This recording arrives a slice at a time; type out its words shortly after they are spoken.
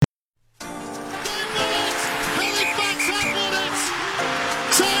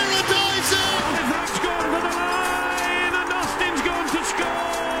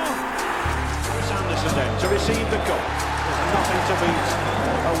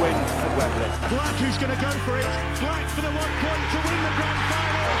Black who's going to go for it. Black for the 1 point to win the grand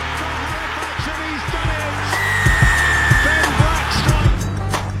final for Halifax, and he's done it. Ben Black strikes.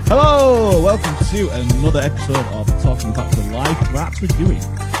 Hello, welcome to another episode of Talking Back to Life. We're actually doing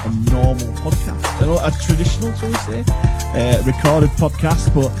a normal podcast, a traditional, shall we say, recorded podcast,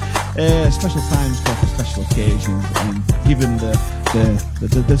 but special times for special occasions. And given the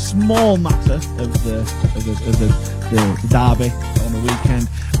small matter of the derby on the weekend,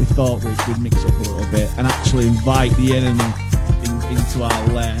 we thought we'd mix up a little bit and actually invite the enemy into our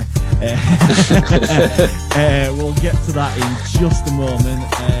lair. We'll get to that in just a moment.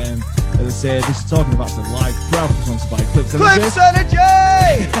 As I say, this is Talking About the Live, proudly sponsored by Clips Energy!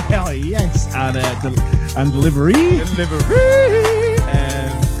 Oh yes, and delivery. As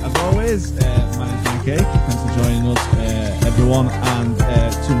always, my name's Mike Cake. Thanks for joining us, everyone. And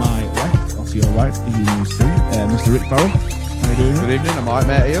to my left, or to your right, if you know see, Mr. Rick Farrell. How are you doing? Good evening, I'm alright,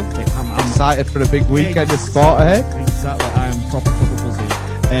 mate. Are you? I'm excited for a big weekend of sport ahead. Exactly, I am proper buzzy.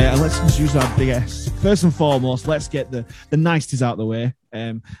 And let's introduce our guests. First and foremost, let's get the niceties out of the way.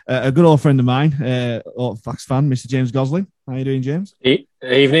 A good old friend of mine, Fox fan, Mr. James Gosling. How are you doing, James?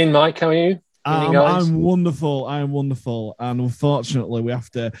 Evening, Mike. How are you? I'm wonderful. And unfortunately, we have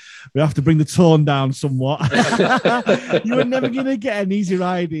to bring the tone down somewhat. You are never going to get an easy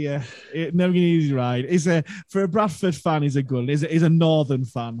ride here. Never going to get an easy ride. For a Bradford fan, he's a Northern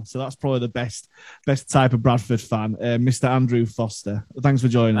fan, so that's probably the best type of Bradford fan. Mr. Andrew Foster. Thanks for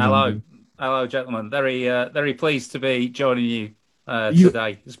joining. Hello, gentlemen. Very pleased to be joining you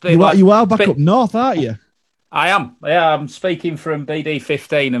today. You are back up north, aren't you? I am. Yeah, I'm speaking from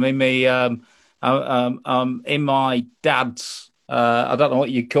BD15. I'm in my dad's. I don't know what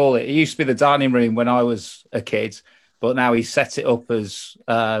you'd call it. It used to be the dining room when I was a kid, but now he's set it up as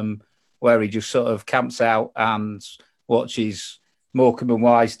where he just sort of camps out and watches Morecambe and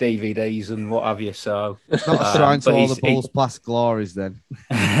Wise DVDs and what have you. So it's not a shrine to all the Bulls past glories, then.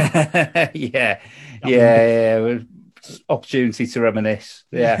 yeah. Opportunity to reminisce,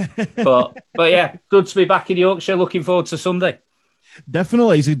 yeah. but yeah, good to be back in Yorkshire. Looking forward to Sunday.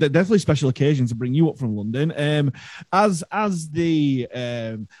 Definitely, it's definitely a special occasion to bring you up from London. As the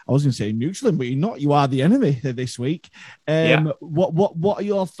I was going to say neutral, but you are the enemy this week. What are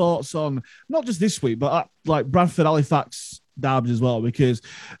your thoughts on not just this week, but like Bradford Halifax derbys as well? Because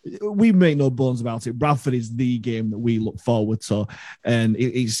we make no bones about it, Bradford is the game that we look forward to, and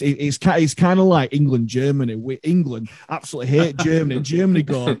it's kind of like England Germany. England absolutely hate Germany, and Germany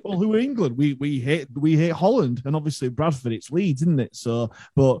go, well, who are England? We hate Holland, and obviously Bradford, it's Leeds, isn't it? So,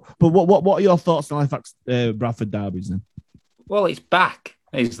 but what are your thoughts on Halifax Bradford derbies then? Well, it's back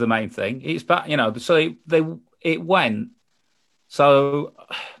is the main thing. It's back, So it went. So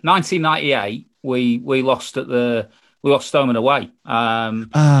 1998, we lost at the. We lost home and away. But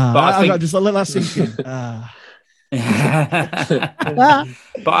I just let that sink in.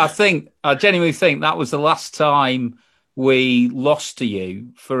 But I genuinely think that was the last time we lost to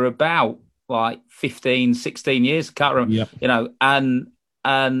you for about like 15, 16 years. Can't remember,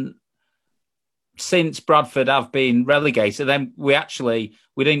 and since Bradford have been relegated, then we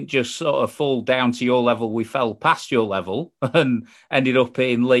didn't just sort of fall down to your level. We fell past your level and ended up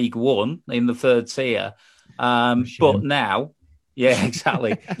in League One in the third tier. But now, yeah,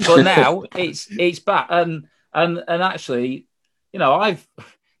 exactly. But now it's back, and actually, the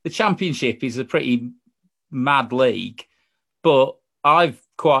Championship is a pretty mad league, but I've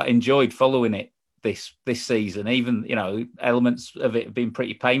quite enjoyed following it this season. Even elements of it have been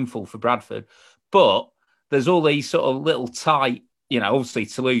pretty painful for Bradford, but there's all these sort of little tight. Obviously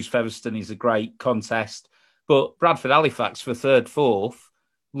Toulouse Featherstone is a great contest, but Bradford Halifax for third, fourth.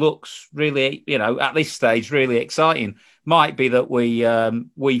 Looks really, at this stage, really exciting. Might be that we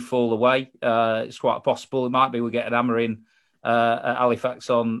fall away. It's quite possible. It might be we get an hammer in at Halifax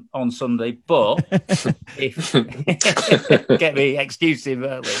on Sunday. But if get me exclusive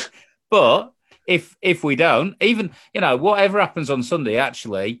early. But if we don't, even whatever happens on Sunday,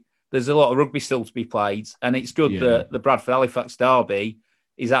 actually, there's a lot of rugby still to be played, and it's good that the Bradford Halifax derby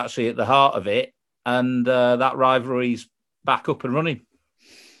is actually at the heart of it, and that rivalry's back up and running.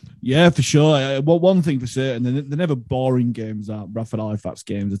 Yeah, for sure. One thing for certain, they're never boring games, Bradford Halifax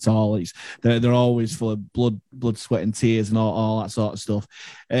games at all. They're always full of blood, sweat, and tears, and all that sort of stuff.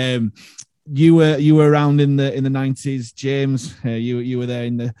 You were around in the 90s, James. You were there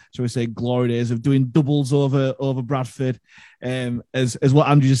in the, shall we say, glory days of doing doubles over Bradford. As what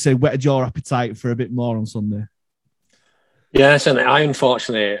Andrew just said, whetted your appetite for a bit more on Sunday. Yeah, certainly. I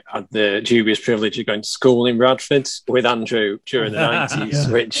unfortunately had the dubious privilege of going to school in Bradford with Andrew during the 90s,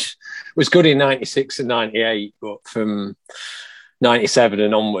 which was good in 96 and 98, but from '97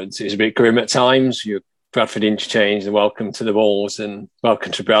 and onwards, it was a bit grim at times. Bradford Interchange, and welcome to the Wolves and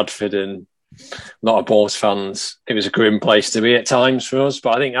welcome to Bradford, and a lot of Wolves fans. It was a grim place to be at times for us.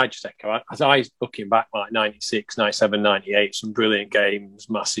 But I think I just echo, as I looking back, like 96, 97, 98, some brilliant games,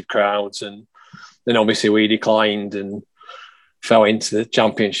 massive crowds, and then obviously we declined and fell into the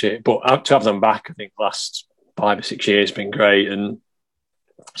Championship. But to have them back, I think the last 5 or 6 years has been great, and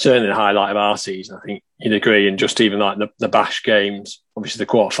certainly the highlight of our season, I think you'd agree. And just even like the Bash games, obviously the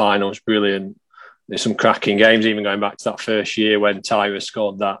quarter-final was brilliant. There's some cracking games, even going back to that first year when Tyra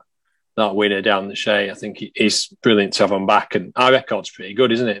scored that winner down the Shay. I think it's brilliant to have them back. And our record's pretty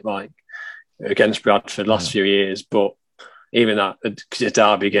good, isn't it? Like against Bradford last few years. But even that, because it's a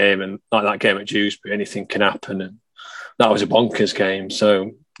derby game and like that game at Dewsbury, anything can happen. And that was a bonkers game.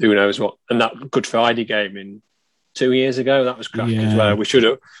 So who knows what. And that Good Friday game in 2 years ago, that was cracking as well. We should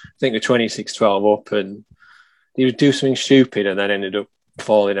have, I think, the 26-12 up, and he would do something stupid and then ended up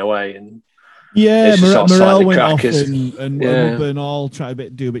falling away. And Morel went off and Rubben all tried to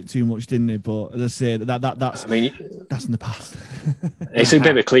do a bit too much, didn't he? But as I say, that's in the past. It's a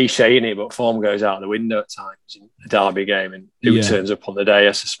bit of a cliche, isn't it? But form goes out the window at times in a derby game, and who turns up on the day,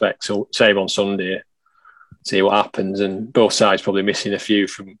 I suspect. So same on Sunday, see what happens. And both sides probably missing a few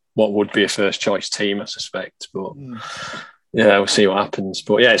from what would be a first choice team, I suspect. But we'll see what happens.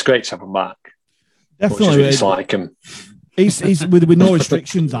 But yeah, it's great to have them back. Definitely, it's like him. He's with no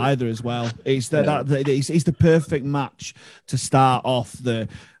restrictions either as well. It's the perfect match to start off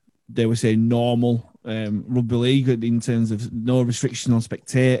they were saying normal rugby league in terms of no restriction on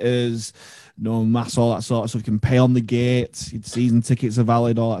spectators, no mass, all that sort of stuff. You can pay on the gate, season tickets are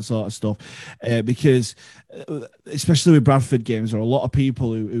valid, all that sort of stuff. Because especially with Bradford games, there are a lot of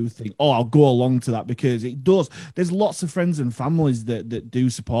people who think, I'll go along to that, because it does. There's lots of friends and families that do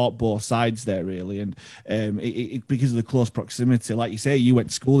support both sides there, really, and because of the close proximity. Like you say, you went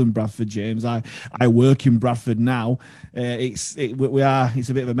to school in Bradford, James. I work in Bradford now. It's a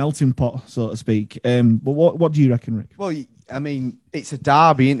bit of a melting pot, so to speak. But what do you reckon, Rick? Well, I mean, it's a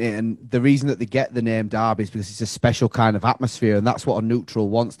derby, isn't it? And the reason that they get the name derby is because it's a special kind of atmosphere, and that's what a neutral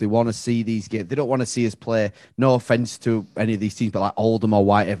wants. They want to see these games. They don't want to see us play, no offence to any of these teams, but like Oldham or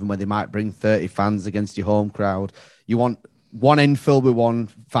Whitehaven, where they might bring 30 fans against your home crowd. You want one end filled with one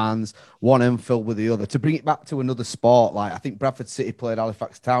fans, one end filled with the other. To bring it back to another sport, like I think Bradford City played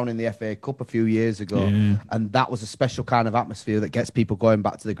Halifax Town in the FA Cup a few years ago, and that was a special kind of atmosphere that gets people going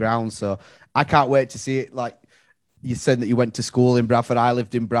back to the ground. So I can't wait to see it. Like, you said that you went to school in Bradford. I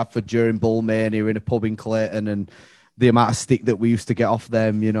lived in Bradford during Bullmania in a pub in Clayton, and the amount of stick that we used to get off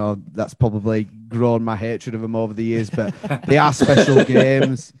them, that's probably grown my hatred of them over the years. But they are special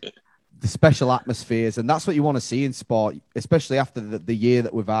games, the special atmospheres, and that's what you want to see in sport, especially after the year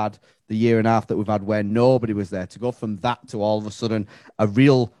that we've had, the year and a half that we've had where nobody was there. To go from that to all of a sudden a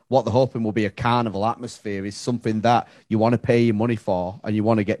real, what they're hoping will be a carnival atmosphere, is something that you want to pay your money for and you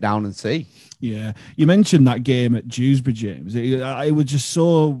want to get down and see. Yeah, you mentioned that game at Dewsbury, James. It was just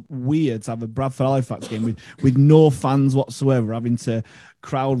so weird to have a Bradford Halifax game with no fans whatsoever, having to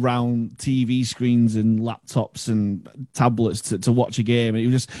crowd round TV screens and laptops and tablets to watch a game. And it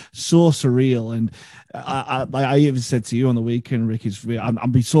was just so surreal. And I even said to you on the weekend, Rick,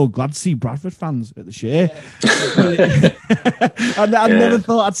 I'd be so glad to see Bradford fans at the Shay. I never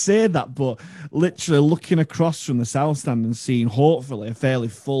thought I'd say that, but literally looking across from the South Stand and seeing hopefully a fairly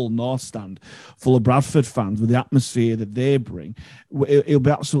full North Stand full of Bradford fans with the atmosphere that they bring, it'll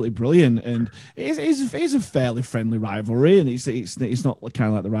be absolutely brilliant. And it is a fairly friendly rivalry, and it's not kind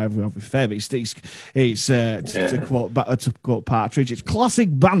of like the rivalry of Fev. To quote Partridge, it's classic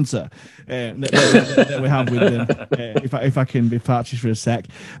banter that we have with them. If I can be Partridge for a sec,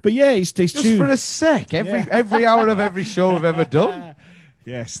 but yeah, it's just true. For a sec. Every hour of every show we've ever done.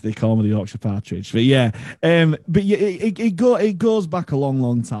 Yes, they call me the Yorkshire Partridge, but yeah, it goes back a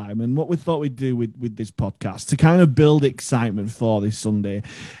long time. And what we thought we'd do with this podcast to kind of build excitement for this Sunday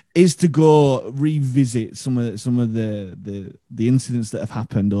is to go revisit some of the incidents that have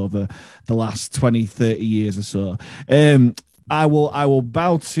happened over the last 20, 30 years or so. I will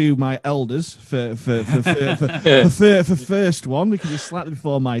bow to my elders for first one, because it's slightly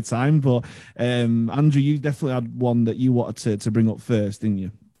before my time. But Andrew, you definitely had one that you wanted to bring up first, didn't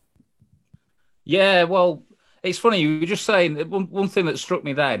you? Yeah, well, it's funny. You were just saying that one thing that struck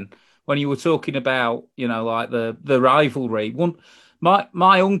me then when you were talking about, like the rivalry.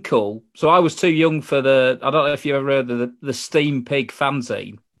 My uncle. So I was too young for I don't know if you ever heard of the Steam Pig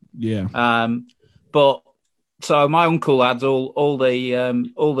fanzine. Yeah. But. So my uncle had all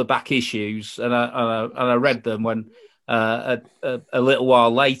the back issues, and I read them when a little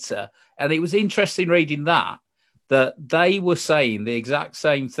while later, and it was interesting reading that that they were saying the exact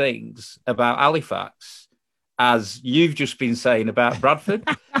same things about Halifax as you've just been saying about Bradford,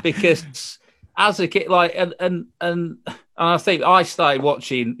 because as a kid, like, and I think I started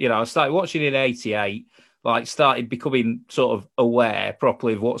watching, I started watching in '88, like started becoming sort of aware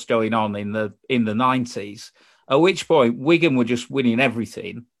properly of what's going on in the '90s, at which point Wigan were just winning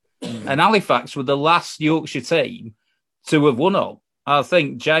everything. And Halifax were the last Yorkshire team to have won all. I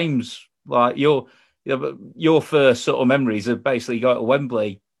think, James, like your first sort of memories of basically going to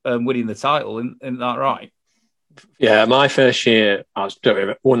Wembley and winning the title, isn't that right? Yeah, my first year, I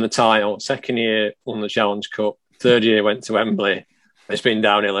won the title. Second year, won the Challenge Cup. Third year, went to Wembley. It's been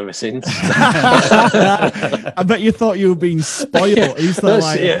downhill ever since. I bet you thought you were being spoiled. He's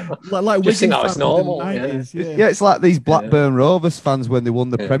like just think that was normal. Yeah, it's like these Blackburn Rovers fans when they won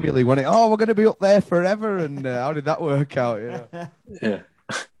the Premier League. We're going to be up there forever. And how did that work out? Yeah.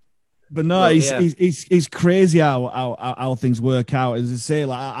 But no, it's crazy how things work out. As I say,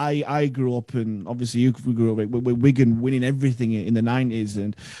 like I grew up, and obviously you grew up with Wigan winning everything in the 90s,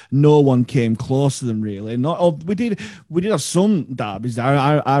 and no one came close to them really. We did have some derbies.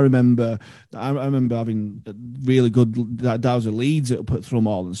 I remember having really good derbies of Leeds at Put Thrum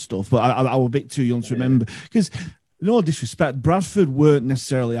Hall and stuff. But I was a bit too young to remember, because no disrespect, Bradford weren't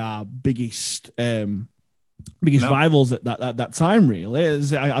necessarily our biggest rivals at that time, really.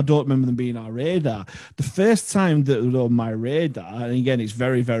 I don't remember them being our radar. The first time that they were on my radar, and again, it's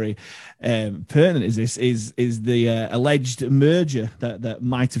very, very pertinent, is the alleged merger that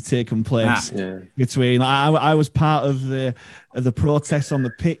might have taken place between. I was part of the protests on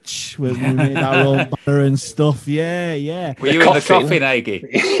the pitch where we made our own banner and stuff. Yeah. Were you in the coffin, Aggie?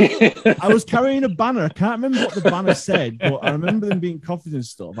 I was carrying a banner. I can't remember what the banner said, but I remember them being coffins and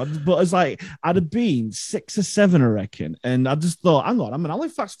stuff. But it was like, I'd have been 6 or 7, I reckon. And I just thought, hang on, I'm an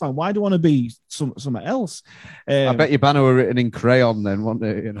Halifax fan. Why do I want to be somewhere else? I bet your banner were written in crayon then, wasn't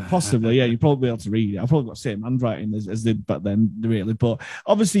it? Possibly, yeah. You'd probably be able to read it. I've probably got the same handwriting as did back then, really. But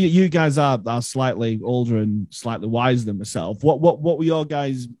obviously, you guys are slightly older and slightly wiser than myself. What were your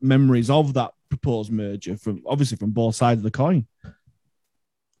guys' memories of that proposed merger from both sides of the coin?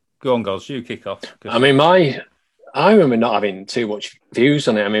 Go on, Goz, you kick off. I mean, I remember not having too much views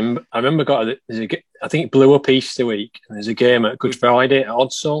on it. I mean, I remember I think it blew up Easter week, and there's a game at Good Friday at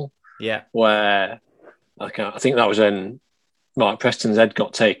Odsall. Yeah. Where I think that was when Mark Preston's head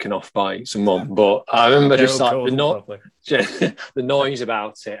got taken off by someone. But I remember just like the noise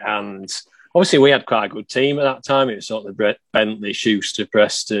about it, and obviously, we had quite a good team at that time. It was sort of the Bentley, Schuster,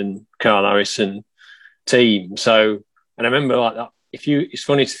 Preston, Carl Harrison team. So, and I remember like that. It's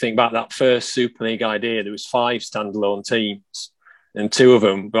funny to think about that first Super League idea. There was 5 standalone teams, and 2 of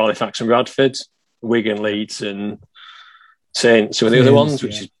them were Halifax and Bradford, Wigan, Leeds, and Saints were the other ones,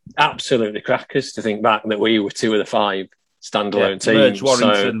 which is absolutely crackers to think back that we were 2 of the 5 standalone teams. Merge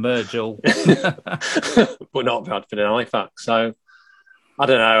Warrington, merge all, but not Bradford and Halifax. So I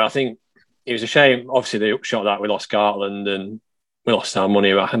don't know. I think it was a shame. Obviously, the upshot of that, we lost Gartland and we lost our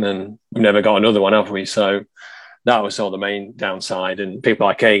money back, and then we've never got another one, have we? So that was all the main downside. And people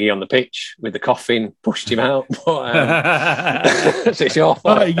like Aggie on the pitch with the coffin pushed him out. But, so it's your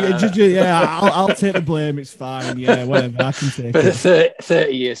fault. I'll take the blame. It's fine. Yeah, whatever. I can take it. For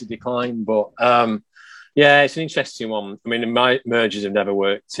 30 years of decline. But it's an interesting one. I mean, my mergers have never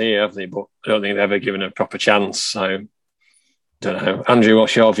worked here, have they? But I don't think they've ever given a proper chance. So I don't know. Andrew,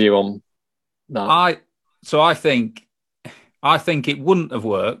 what's your view on that? I think it wouldn't have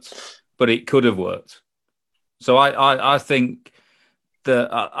worked, but it could have worked. So I think that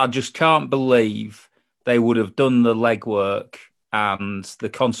I just can't believe they would have done the legwork and the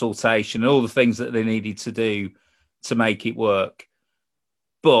consultation and all the things that they needed to do to make it work.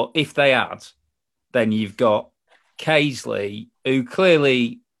 But if they had, then you've got Casely, who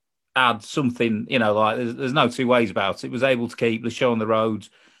clearly had something, like there's no two ways about it, was able to keep the show on the road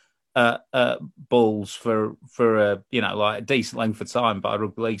Bulls for a decent length of time by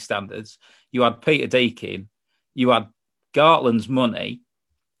rugby league standards. You had Peter Deakin, you had Gartland's money,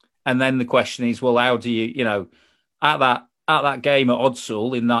 and then the question is, well, how do you, at that game at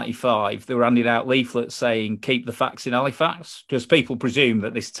Odsall in '95, they were handing out leaflets saying keep the facts in Halifax, because people presume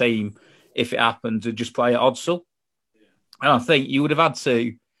that this team, if it happened, would just play at Odsall. And I think you would have had to,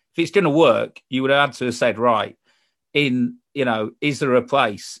 if it's going to work, you would have had to have said, right, is there a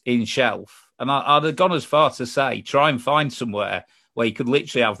place in Shelf? And I'd have gone as far to say, try and find somewhere where you could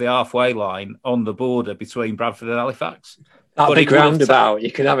literally have the halfway line on the border between Bradford and Halifax. That big roundabout,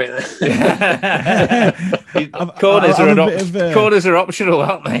 you can have it there. Corners are optional,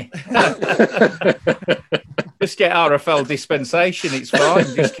 aren't they? Just get RFL dispensation. It's fine.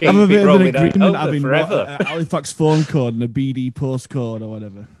 Just keep I'm a bit it of an rolling agreement over having forever. Halifax phone code and a BD postcode or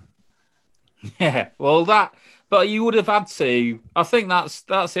whatever. Yeah, well, but you would have had to. I think that's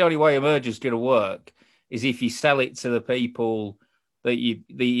the only way a merger is going to work, is if you sell it to the people that you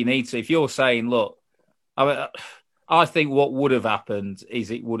need to. If you're saying, look, I think what would have happened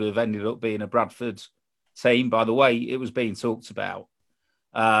is it would have ended up being a Bradford team. By the way, it was being talked about,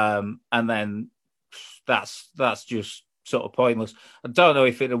 and then that's just sort of pointless. I don't know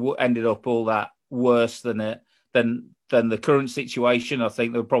if it ended up all that worse than the current situation. I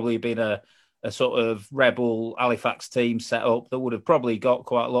think there would probably have been a sort of rebel Halifax team set up that would have probably got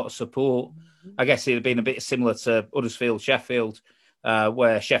quite a lot of support. I guess it would have been a bit similar to Huddersfield, Sheffield,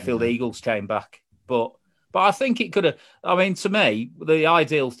 where Sheffield Eagles came back. But I think it could have. I mean, to me, the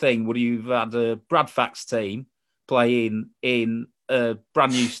ideal thing would have had a Bradfax team playing in a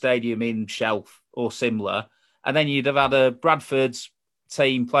brand new stadium in Shelf or similar, and then you'd have had a Bradford's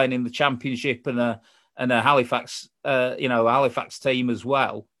team playing in the Championship and a Halifax, Halifax team as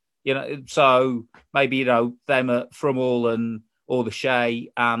well. So maybe them at Fromall or the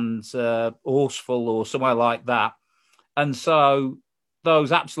Shay and Horseful or somewhere like that. And so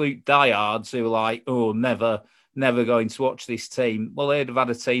those absolute diehards who are like, oh, never going to watch this team. Well, they'd have had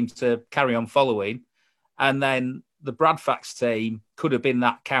a team to carry on following, and then the Bradfax team could have been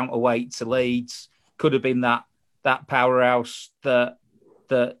that counterweight to Leeds, could have been that powerhouse that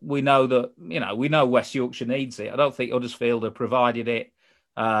we know West Yorkshire needs it. I don't think Huddersfield have provided it.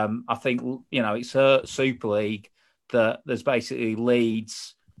 I think it's hurt Super League that there's basically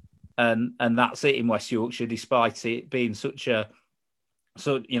Leeds and that's it in West Yorkshire, despite it being it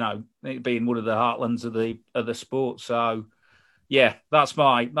being one of the heartlands of the sport. So yeah, that's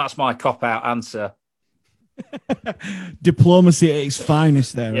my cop out answer. Diplomacy at its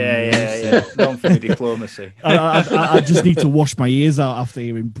finest there. Yeah. Known for the diplomacy. I just need to wash my ears out after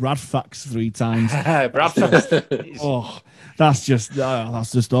hearing Bradfax 3 times. Bradfax. Oh, that's just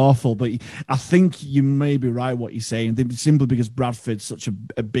awful. But I think you may be right what you're saying. Simply because Bradford's such a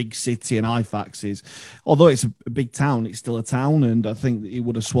big city and Halifax is, although it's a big town, it's still a town, and I think that he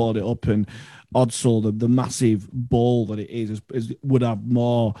would have swallowed it up. And Odsal, the massive ball that it is would have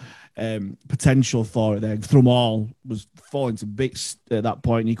more potential for it there. Thrummall was falling to bits at that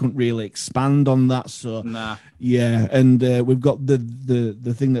point, and he couldn't really expand on that. So yeah, and we've got the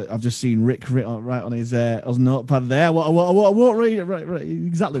thing that I've just seen Rick right on his notepad there. I won't read it right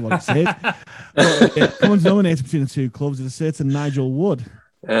exactly what it says. Commons nominated between the two clubs is a certain Nigel Wood.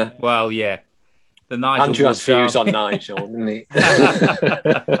 Well, yeah. Andrew has views on Nigel, doesn't he?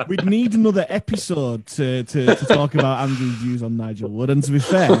 We'd need another episode to talk about Andrew's views on Nigel Wood. And to be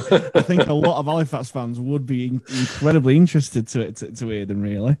fair, I think a lot of Halifax fans would be incredibly interested to hear them,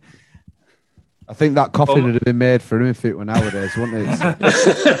 really. I think that coffin would have been made for him if it were nowadays, wouldn't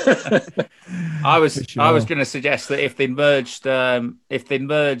it? I was going to suggest that if they merged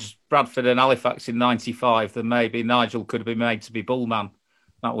Bradford and Halifax in '95, then maybe Nigel could have been made to be Bullman.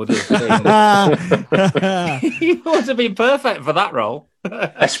 That would have been. He would have been perfect for that role.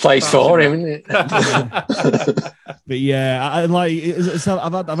 Best place for him, isn't it? But yeah,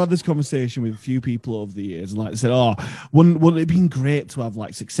 I've had this conversation with a few people over the years, and like I said, wouldn't it have been great to have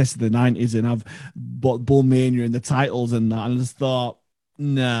like success in the '90s and have Bullmania and the titles and that? And I just thought,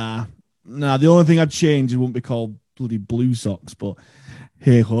 nah. The only thing I'd change, it wouldn't be called bloody Blue Sox, but.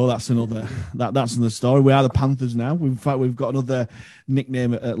 Hey ho, that's another story. We are the Panthers now. In fact, we've got another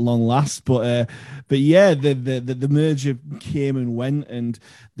nickname at long last. But yeah, the merger came and went, and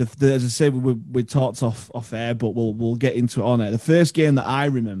as I said, we talked off air, but we'll get into it on air. The first game that I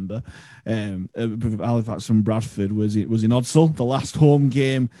remember, Halifax and Bradford was in Odsal, the last home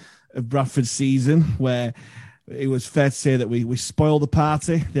game of Bradford's season, where it was fair to say that we spoiled the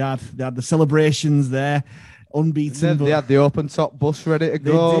party. They had the celebrations there. Unbeaten. They had the open top bus ready to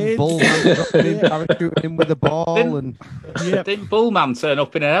go. Bullman dropping in, parachuting in with the ball, didn't Bullman turn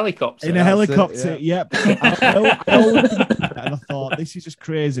up in a helicopter? In a helicopter, yep. And I thought this is just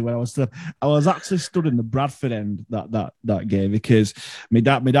crazy. When I was actually stood in the Bradford end that game because my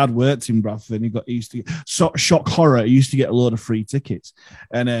dad worked in Bradford, and he used to get shock horror. He used to get a load of free tickets,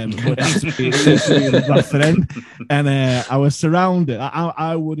 and it used to be in the Bradford end, and I was surrounded.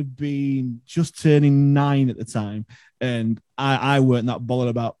 I would have been just turning 9 at the time, and I weren't that bothered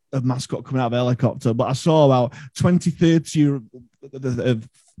about a mascot coming out of a helicopter, but I saw about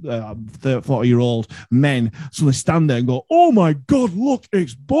 40-year-old men suddenly stand there and go, "Oh my God, look,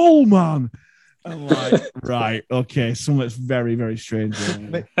 it's Bullman!" I'm like, right, okay, something's very, very strange. I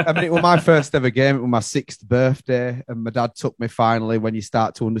mean, it was my first ever game. It was my 6th birthday, and my dad took me finally when you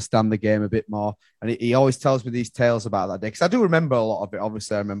start to understand the game a bit more. And he always tells me these tales about that day, because I do remember a lot of it.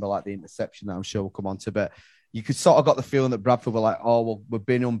 Obviously, I remember like the interception that I'm sure we'll come on to, but you could sort of got the feeling that Bradford were like, oh, well, we've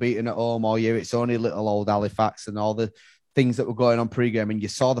been unbeaten at home all year. It's only little old Halifax, and all the things that were going on pre-game. And you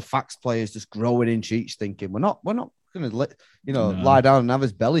saw the Fax players just growing in cheeks, thinking, we're not going to let lie down and have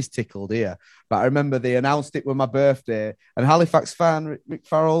his bellies tickled here. But I remember they announced it with my birthday, and Halifax fan Rick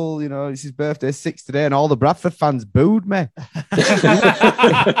Farrell, it's his birthday, 6 today, and all the Bradford fans booed me. Booing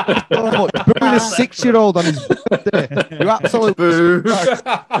a 6-year-old on his birthday. You absolutely boo.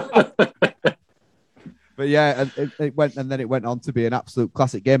 But yeah, it went on to be an absolute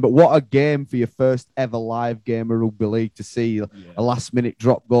classic game. But what a game for your first ever live game of rugby league, to see a last-minute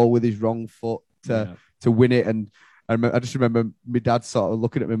drop goal with his wrong foot to win it. And I just remember my dad sort of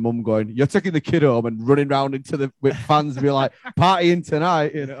looking at my mum going, you're taking the kid home, and running round with fans and be like, partying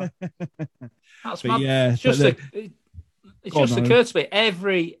tonight, That's mad. Yeah, it just occurred to me,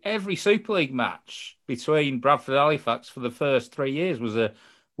 every Super League match between Bradford and Halifax for the first 3 years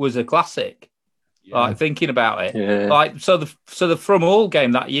was a classic. Yeah. Like, thinking about it. Yeah. Like, so the From All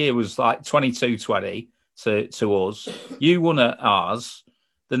game that year was like 22-20 to us. You won at ours.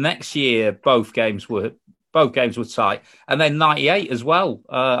 The next year both games were tight, and then 98 as well.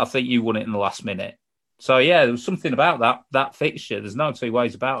 I think you won it in the last minute. So yeah, there was something about that fixture. There's no two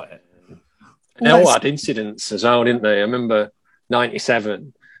ways about it. They all had incidents as well, didn't they? I remember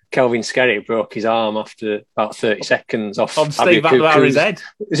 97. Kelvin Skerritt broke his arm after about 30 seconds off on Steve McNamara's head.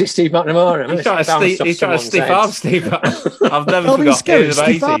 Is it Steve McNamara? He's trying to stiff arm Steve. I've never Kelvin forgotten. Skerritt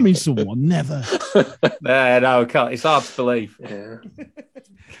stiff arming someone, never. No, it's hard to believe. Yeah.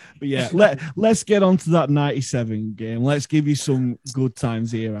 But yeah, let's get on to that 97 game. Let's give you some good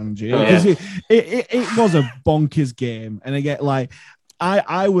times here, Andrew. Because it was a bonkers game. And again, like,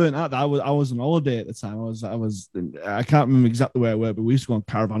 I weren't at that. I was on holiday at the time. I can't remember exactly where it were, but we used to go on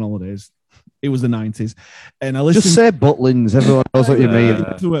caravan holidays. It was the 90s. And I listened. Just say Butlins. Everyone knows what you mean.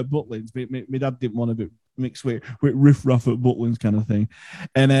 To wear Butlins. My dad didn't want to be mixed with riff raff at Butlins kind of thing.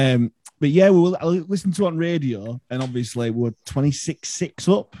 And but yeah, I listened to it on radio, and obviously we're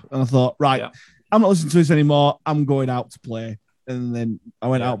 26-6 up. And I thought, right, I'm not listening to this anymore. I'm going out to play. And then I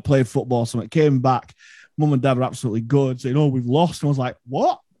went out and played football. So it came back. Mum and Dad were absolutely good, saying, "Oh, we've lost." And I was like,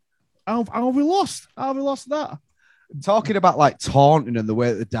 "What? How have we lost? How have we lost that?" Talking about like taunting and the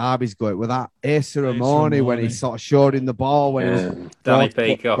way that the derby's going with that Asa Ramoni when he sort of showed in the ball when he was Danny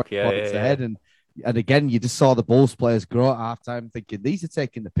Peacock, head. And again, you just saw the Bulls players grow at halftime, thinking these are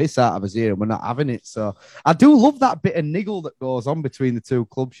taking the piss out of us here, and we're not having it. So I do love that bit of niggle that goes on between the two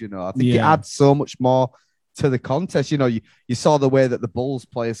clubs. I think it adds so much more to the contest. You saw the way that the Bulls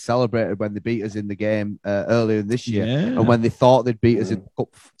players celebrated when they beat us in the game earlier this year, and when they thought they'd beat us in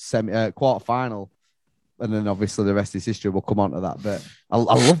the quarter final. And then obviously the rest is history. We'll come on to that. But I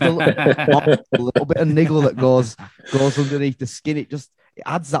love the little bit of niggle that goes underneath the skin. It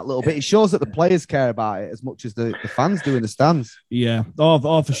adds that little bit. It shows that the players care about it as much as the fans do in the stands. Yeah,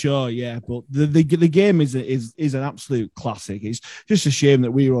 for sure. Yeah, but the game is an absolute classic. It's just a shame that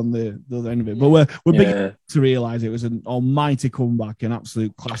we were on the other end of it. But we're big to realise it was an almighty comeback, an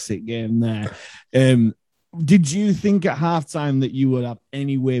absolute classic game there. Did you think at halftime that you would have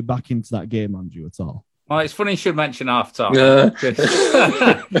any way back into that game, Andrew, at all? Well, it's funny you should mention half-time.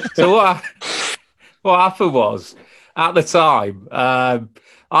 So what happened was, at the time,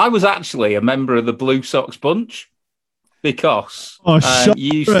 I was actually a member of the Blue Sox bunch because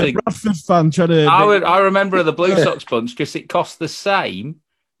you used to... Bradford fan trying to... I remember the Blue Sox bunch because it cost the same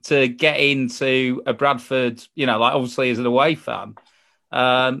to get into a Bradford, like obviously as an away fan,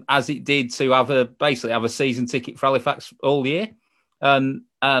 as it did to have a season ticket for Halifax all year. And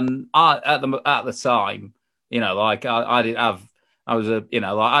I at the time, I didn't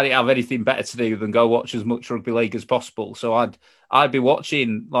have anything better to do than go watch as much rugby league as possible. So I'd be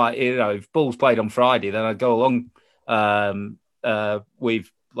watching, if Bulls played on Friday, then I'd go along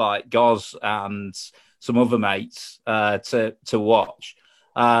with like Goz and some other mates to watch.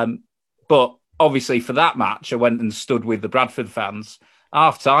 But obviously for that match, I went and stood with the Bradford fans.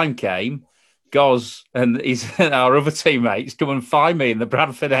 Half time came. Goz and our other teammates come and find me in the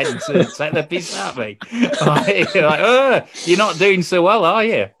Bradford end to take the piss at me. You're not doing so well, are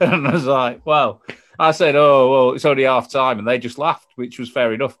you? And I was like, well, I said, oh, well, it's only half time. And they just laughed, which was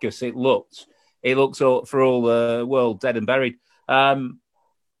fair enough because it looked for all the world dead and buried. For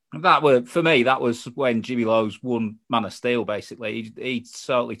me, that was when Jimmy Lowes won Man of Steel, basically. He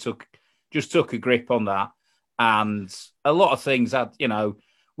certainly took a grip on that. And a lot of things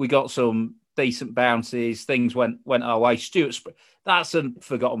we got some decent bounces. Things went our way. That's a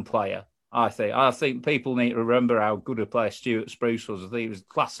forgotten player, I think. I think people need to remember how good a player Stuart Spruce was. I think he was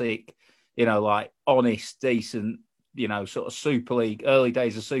classic, like honest, decent, sort of Super League, early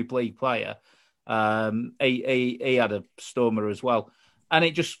days of Super League player. He had a stormer as well. And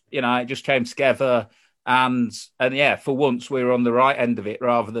it just came together. And yeah, for once we were on the right end of it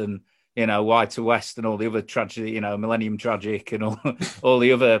rather than, Wide to West and all the other tragedy, Millennium Tragic and all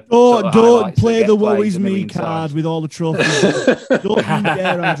the other. Don't play the woe is me card with all the trophies. Don't you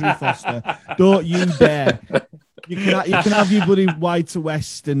dare, Andrew Foster. Don't you dare. You can have your bloody Wide to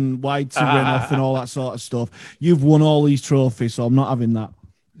West and Wide to Renoff and all that sort of stuff. You've won all these trophies, so I'm not having that.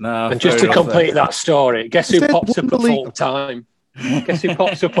 No. And just to complete that story, guess who pops up at full time? Guess who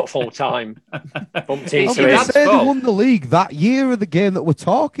pops up at full time? Bumped into him. They won the league that year of the game that we're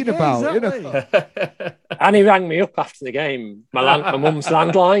talking about. Exactly. And he rang me up after the game, my mum's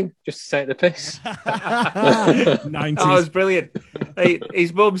landline, just to take the piss. 90s. That was brilliant.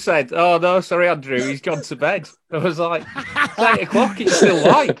 His mum said, "Oh no, sorry, Andrew, he's gone to bed." I was like, "It's 8 o'clock. It's still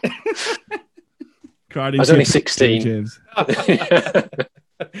light." I was only 16. James.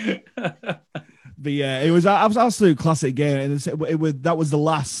 But yeah, it was an absolute classic game, and that was the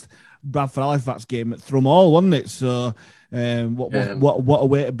last Bradford Halifax game at Thrum Hall, wasn't it? So, what a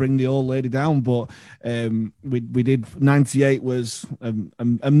way to bring the old lady down. But we did 98 was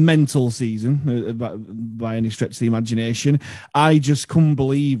a mental season by any stretch of the imagination. I just couldn't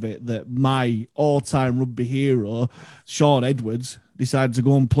believe it that my all-time rugby hero, Sean Edwards, decided to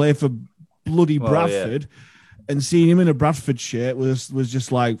go and play for bloody Bradford, and seeing him in a Bradford shirt was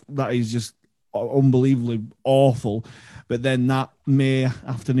just like, that is just unbelievably awful. But then that May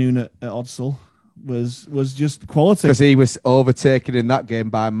afternoon at Odsal was just quality, because he was overtaken in that game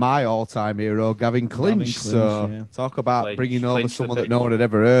by my all-time hero, Gavin Clinch. Talk about bringing over someone that no one had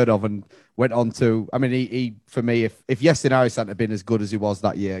ever heard of, and went on to, I mean, he for me, if Iestyn Harris hadn't been as good as he was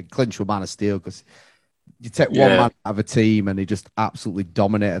that year, Clinch was man of steel, because you take one man out of a team and he just absolutely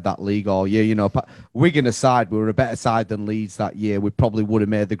dominated that league all year. Wigan aside, we were a better side than Leeds that year. We probably would have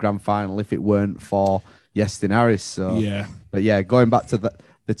made the grand final if it weren't for Iestyn Harris. So, but going back to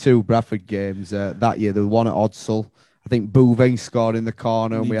the two Bradford games that year, the one at Odsal, I think Bouveng scored in the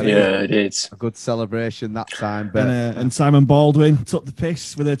corner, and we had a good celebration that time. But and Simon Baldwin took the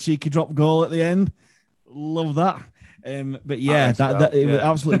piss with a cheeky drop goal at the end. Love that. But it was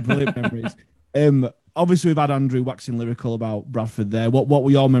absolutely brilliant memories. Obviously, we've had Andrew waxing lyrical about Bradford there. What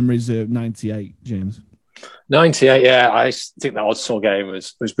were your memories of 98, James? 98, I think that Odsal game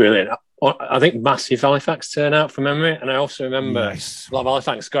was brilliant. I think massive Halifax turnout from memory. And I also remember a lot of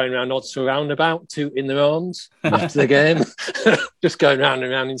Halifax going around Odsal roundabout, tooting their horns after the game. Just going round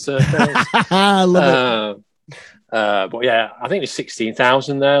and round in circles. I love it. But I think there's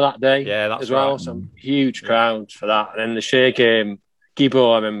 16,000 there that day that's as well. Right. Some huge crowds for that. And then the Shea game,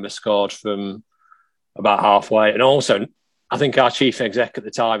 Gibbo, I remember, scored from about halfway. And also, I think our chief exec at the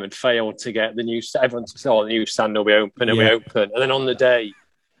time had failed to get everyone to say, the news stand will be open, and then on the day,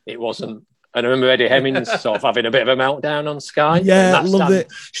 it wasn't. And I remember Eddie Hemmings sort of having a bit of a meltdown on Sky. Yeah, I loved it.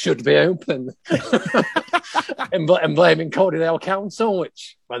 Should be open. and blaming Codydale Council,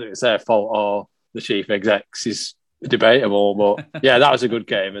 which, whether it's their fault or the chief exec's, is debatable. But that was a good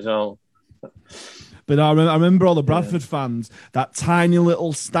game as well. But I remember all the Bradford fans, that tiny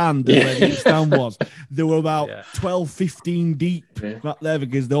little stand where the stand was. They were about 12, 15 deep back there,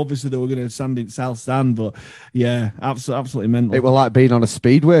 because they were going to stand in South Stand. But absolutely mental. It was like being on a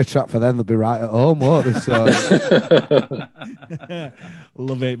speedway track for them. They'll be right at home, won't they? So.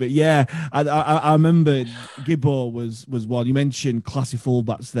 Love it. But I remember Gibbo was one. You mentioned classy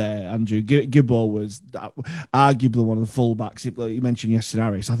fullbacks there, Andrew. Gibbo was arguably one of the fullbacks. You mentioned Iestyn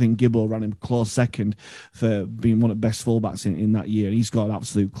Harris. I think Gibbo ran him close second for being one of the best fullbacks in that year. He's got an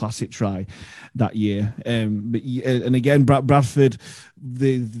absolute classic try that year. And again, Bradford,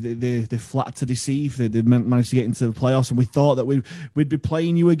 they flat to deceive. They managed to get into the playoffs, and we thought that we'd be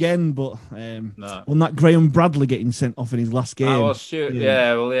playing you again, but on that Graham Bradley getting sent off in his last game. Oh, sure.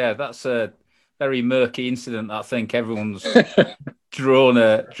 That's a very murky incident. I think everyone's drawn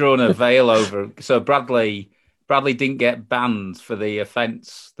a veil over. So Bradley didn't get banned for the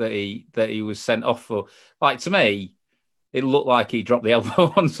offence that he was sent off for. Like, to me, it looked like he dropped the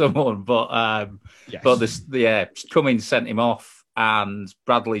elbow on someone, but Cummins sent him off, and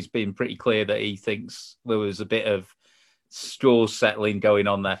Bradley's been pretty clear that he thinks there was a bit of straws settling going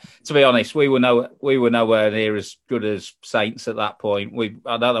on there. To be honest, we were nowhere near as good as Saints at that point.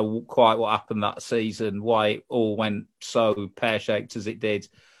 I don't know quite what happened that season, why it all went so pear-shaped as it did.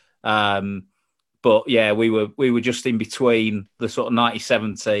 But we were just in between the sort of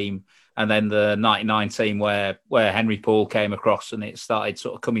 97 team then the 99 team where Henry Paul came across, and it started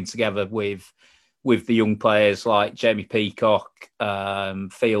sort of coming together with the young players like Jamie Peacock,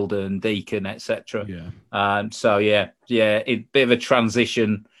 Fielden, Deacon, etc. A bit of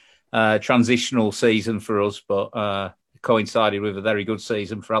a transitional season for us, but coincided with a very good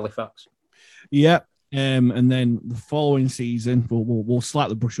season for Halifax. Yeah. And then the following season, we'll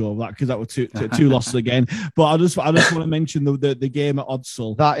slightly brush over that because that were two losses again. But I just want to mention the game at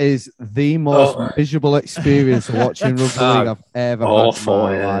Odsal. That is the most miserable experience of watching rugby league I've ever had in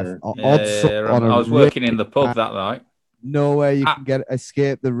my life. I was working in the pub that night. No way you can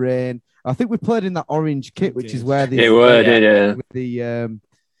escape the rain. I think we played in that orange kit, which is where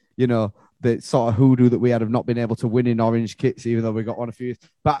the sort of hoodoo that we had of not being able to win in orange kits, even though we got one a few years.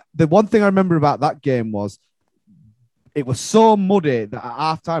 But the one thing I remember about that game was it was so muddy that at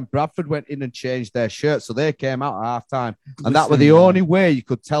halftime, Bradford went in and changed their shirts. So they came out at halftime. And that was the only way you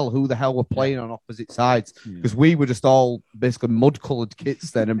could tell who the hell were playing on opposite sides. Because we were just all basically mud-coloured kits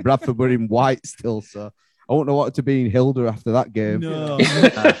then, and Bradford were in white still. So I won't know what to be in Hilda after that game. No.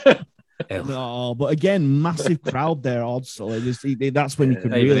 No, but again, massive crowd there. Also, that's when you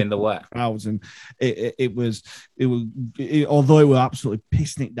could even really in the wet crowds, and it was although it were absolutely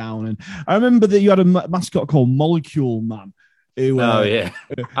pissing it down. And I remember that you had a mascot called Molecule Man.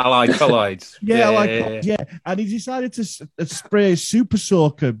 Allied Colloids. And he decided to spray Super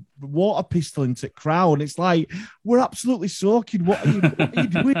Soaker water pistol into the crowd. And it's like, we're absolutely soaking. What are you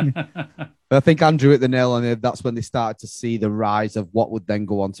doing? I think Andrew hit the nail on it. That's when they started to see the rise of what would then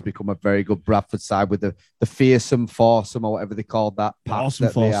go on to become a very good Bradford side with the fearsome foursome or whatever they called that. Awesome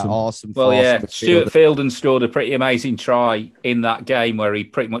foursome. Stuart Fielden scored a pretty amazing try in that game where he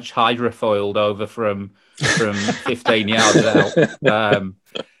pretty much hydrofoiled over from 15 yards out.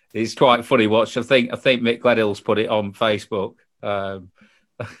 It's quite funny watch. I think Mick Gledhill's put it on Facebook.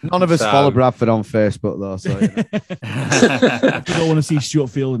 None of us follow Bradford on Facebook though, so I don't want to see Stuart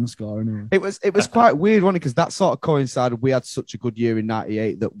Fielden score anyway. It was quite weird, wasn't it? Because that sort of coincided. We had such a good year in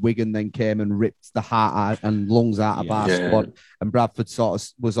 '98 that Wigan then came and ripped the heart and lungs out of our squad, and Bradford sort of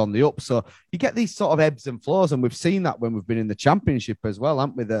was on the up. So you get these sort of ebbs and flows, and we've seen that when we've been in the Championship as well,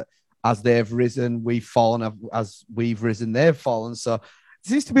 haven't we? That as they've risen, we've fallen. As we've risen, they've fallen. So there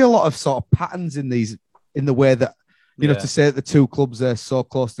seems to be a lot of sort of patterns in the way that. To say that the two clubs are so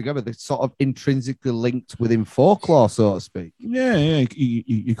close together, they're sort of intrinsically linked within folklore, so to speak. Yeah,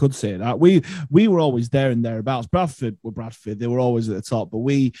 you could say that. We were always there and thereabouts. Bradford were Bradford; they were always at the top. But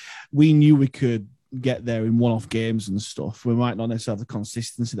we knew we could get there in one-off games and stuff. We might not necessarily have the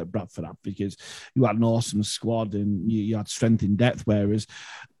consistency that Bradford had because you had an awesome squad and you had strength in depth. Whereas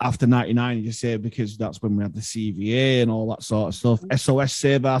after '99, you just say because that's when we had the CVA and all that sort of stuff. SOS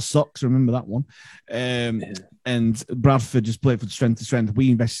Save Our Socks, remember that one? And Bradford just played from strength to strength.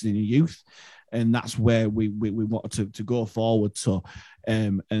 We invested in youth, and that's where we wanted to go forward. So,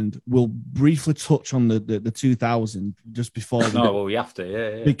 and we'll briefly touch on the 2000 just before. We have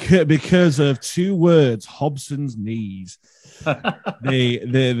to, because of two words: Hobson's knees.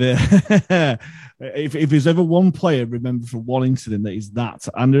 If there's ever one player remember from one incident, that is that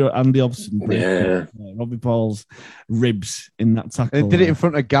Andy Hobson, Robbie Paul's ribs in that tackle. He did it in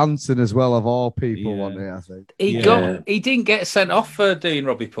front of Ganson as well, of all people. One day, I think he didn't get sent off for doing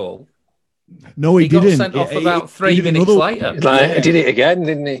Robbie Paul. No, he didn't. Got sent off about 3 minutes later. He did it again,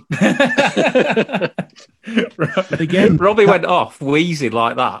 didn't he? Again, Robbie went off wheezing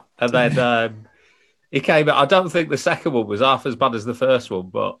like that, and then he came out. I don't think the second one was half as bad as the first one,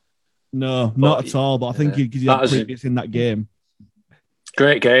 but not at all. But I think he had previous in that game.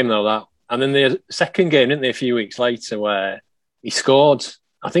 Great game though, that. And then the second game, didn't they? A few weeks later, where he scored.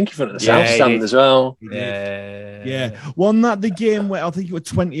 I think in front of the South Stand as well. Yeah. Won that the game where I think it was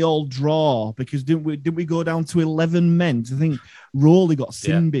 20-all draw because didn't we go down to 11 men? I think Rowley got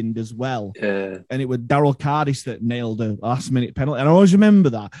sin-binned as well. Yeah. And it was Daryl Cardis that nailed a last-minute penalty. And I always remember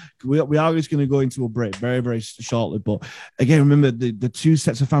that. We are always going to go into a break very, very shortly. But again, remember the two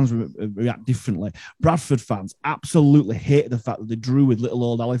sets of fans react differently. Bradford fans absolutely hated the fact that they drew with little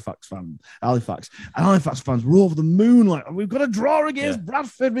old Halifax. And Halifax fans were over the moon like, we've got to draw against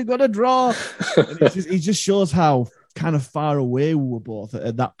Bradford. We've got to draw. It just shows how kind of far away we were both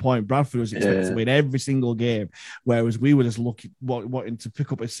at that point. Bradford was expected to win every single game, whereas we were just wanting to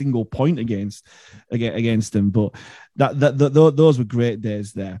pick up a single point against them. But those were great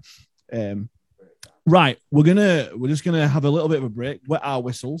days there. Right, we're just gonna have a little bit of a break, wet our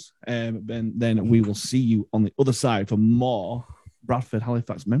whistles, and then we will see you on the other side for more Bradford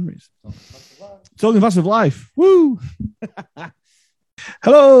Halifax memories. Talking Facts of Life, woo!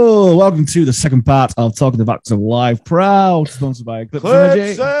 Hello, welcome to the second part of Talking the Facts of Life. Proud sponsored by Clips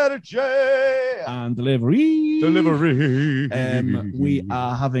Energy and Delivery. We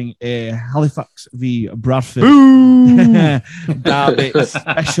are having a Halifax v Bradford Derby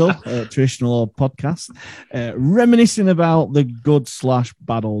special, traditional podcast, reminiscing about the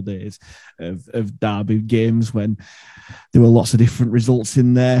good/bad old days of Derby games when there were lots of different results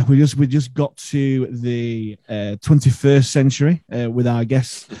in there. We just got to the 21st century with our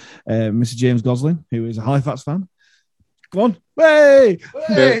guest, Mr. James Gosling, who is a Halifax fan. Go on. Way!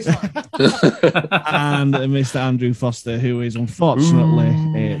 And Mr. Andrew Foster, who is unfortunately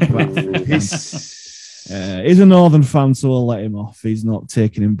a Bradford fan. He's a Northern fan, so we'll let him off. He's not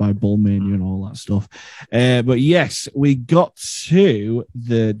taking him by Bullmania and all that stuff. But yes, we got to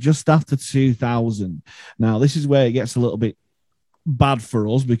the just after 2000. Now, this is where it gets a little bit bad for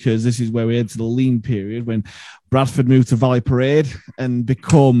us because this is where we enter the lean period when Bradford moved to Valley Parade and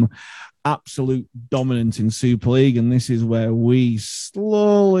become absolute dominant in Super League, and this is where we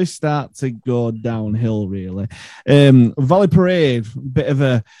slowly start to go downhill, really. Valley Parade, bit of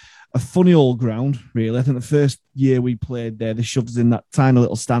a funny old ground, really. I think the first year we played there, they shoved us in that tiny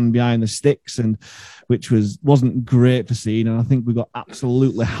little stand behind the sticks, and which wasn't great to see. And I think we got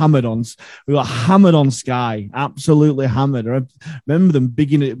absolutely hammered on. We got hammered on Sky, absolutely hammered. I remember them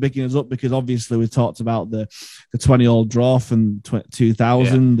bigging us up because obviously we talked about the 20-all draw from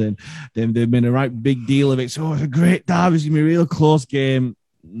 2000, and they've made a right big deal of it. So it's a great derby, it's gonna be a real close game.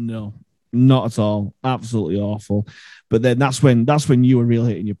 No. Not at all. Absolutely awful. But then that's when you were really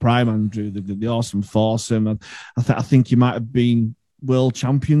hitting your prime, Andrew. The awesome foursome. And I think you might have been world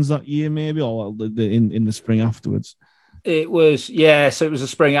champions that year, maybe, or in the spring afterwards. It was, so it was the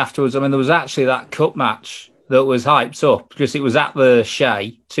spring afterwards. I mean, there was actually that cup match that was hyped up because it was at the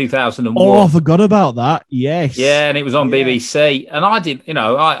Shea 2001. Oh, I forgot about that. Yes. Yeah, and it was on BBC. And I didn't,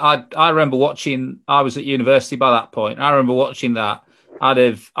 I remember watching. I was at university by that point. I remember watching that. I'd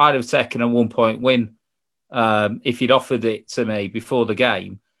have taken a 1-point win if you'd offered it to me before the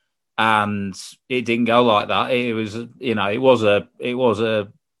game, and it didn't go like that. It was, it was a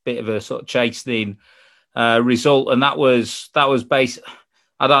bit of a sort of chastening result, and that was based.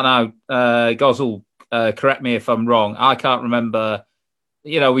 I don't know. Gosel, correct me if I'm wrong. I can't remember.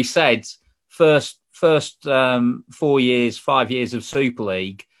 We said first 5 years of Super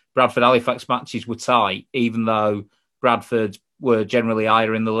League, Bradford Halifax matches were tight, even though Bradford were generally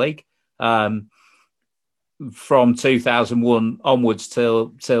higher in the league. From 2001 onwards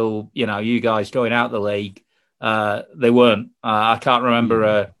till you guys going out the league, they weren't. I can't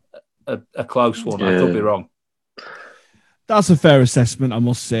remember a close one. I could be wrong. That's a fair assessment, I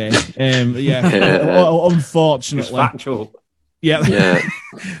must say. Unfortunately, it's factual. Yeah.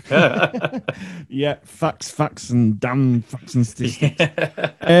 Yeah. Facts and damn facts and statistics.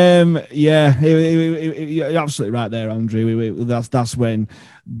 You're absolutely right there, Andrew. That's when,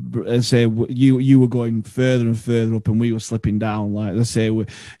 let's say, you were going further and further up and we were slipping down. Like, let's say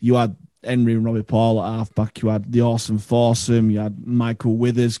you had Henry and Robbie Paul at halfback, you had the awesome foursome, you had Michael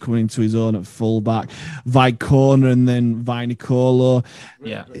Withers coming into his own at fullback, Vi Corner, and then Vi Nicolo.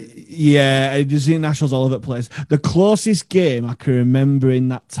 Just internationals all over the place. The closest game I can remember in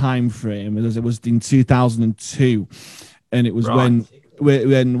that time frame was it was in 2002, and it was when we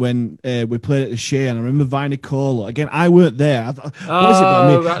played at the Shea, and I remember Vi Nicolo. Again, I weren't there. What is it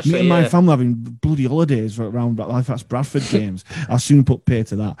about me and my family having bloody holidays around Halifax Bradford games? I'll soon put pay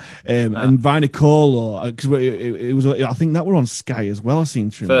to that. And Vi Nicolo, because it was, I think that were on Sky as well. I seen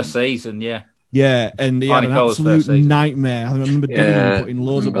first season, yeah. Yeah, and he had an absolute nightmare. I remember putting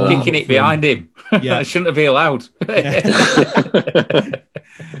loads of balls kicking it behind him. Yeah, I shouldn't have been allowed. But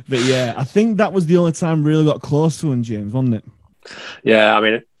yeah, I think that was the only time we really got close to him, James, wasn't it? Yeah, I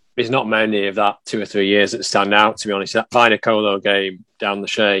mean, there's not many of that 2 or 3 years that stand out, to be honest. That Vi Nicolo game down the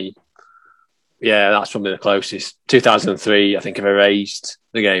Shea, that's probably the closest. 2003, I think, I've erased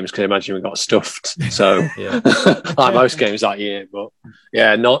the games because I imagine we got stuffed. So, like most games that year. But,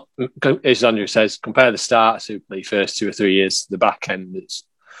 not, as Andrew says, compare the start of Super League first 2 or 3 years to the back end. It's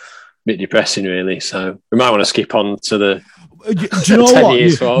a bit depressing, really. So, we might want to skip on to the... Do you know what?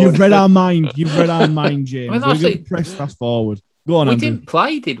 You've read our mind. You've read our mind, James. We're going to press fast forward. Go on, Andrew. We didn't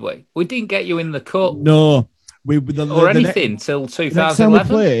play, did we? We didn't get you in the cup. No. Anything till 2011. Next time we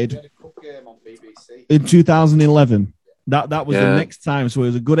played in 2011. That was the next time. So it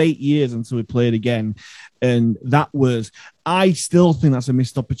was a good 8 years until we played again. And I still think that's a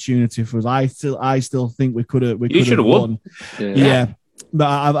missed opportunity for us. I still think we could have won. Yeah. But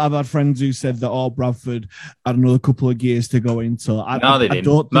I've had friends who said that Bradford had another couple of gears to go into. No, they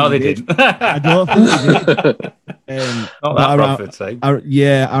didn't. I don't think they did. Not that Bradford team.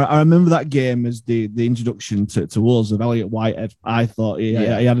 I remember that game as the introduction to us of Elliot Whitehead. I thought he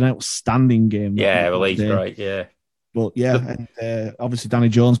had an outstanding game. He's great. Yeah. But and obviously Danny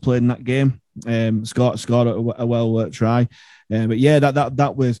Jones played in that game. Scored a well worked try. But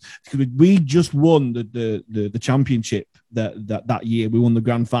that was because we just won the championship that year. We won the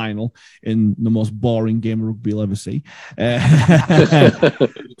grand final in the most boring game of rugby you'll ever see.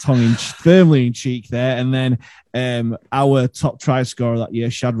 Firmly in cheek there. And then our top try scorer that year,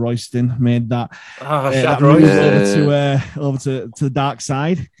 Shad Royston, made that. That move over to the dark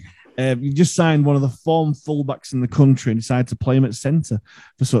side. You just signed one of the form fullbacks in the country and decided to play him at centre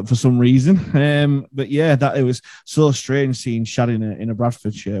for some reason. But that it was so strange seeing Shad in a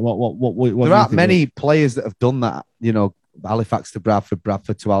Bradford shirt. What there aren't many players that have done that, Halifax to Bradford,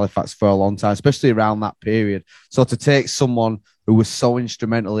 Bradford to Halifax for a long time, especially around that period. So to take someone who was so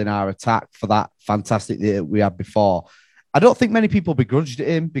instrumental in our attack for that fantastic year we had before, I don't think many people begrudged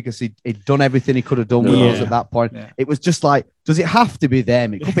him because he'd done everything he could have done with us at that point. Yeah. It was just like, does it have to be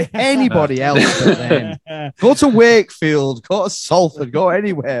them? It could be anybody else but them. Go to Wakefield, go to Salford, go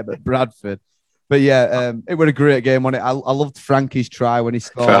anywhere but Bradford. But it was a great game on it. I loved Frankie's try when he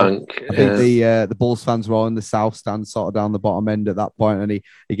scored. I think the Bulls fans were all in the south stand, sort of down the bottom end at that point, and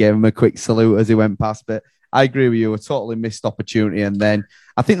he gave him a quick salute as he went past. But I agree with you, a totally missed opportunity. And then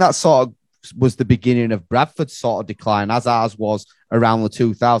I think that sort of was the beginning of Bradford's sort of decline, as ours was around the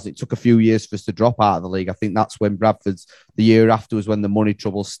 2000s. It took a few years for us to drop out of the league. I think that's when Bradford's, the year after was when the money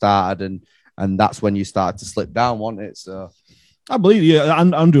troubles started, and that's when you started to slip down, wasn't it? So I believe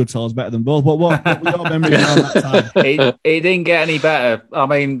Andrew tell us better than both. But what were your memories around that time? It didn't get any better. I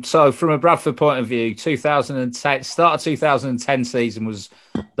mean, so from a Bradford point of view, 2010 start of 2010 season was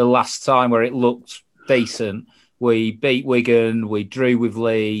the last time where it looked decent. We beat Wigan, we drew with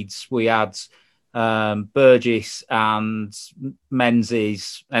Leeds, we had Burgess and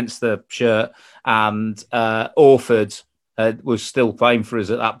Menzies, hence the shirt, and Orford was still playing for us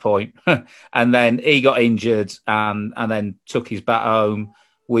at that point. And then he got injured and then took his bat home.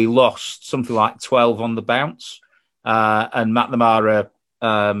 We lost something like 12 on the bounce, and McNamara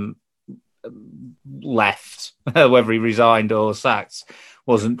left, whether he resigned or sacked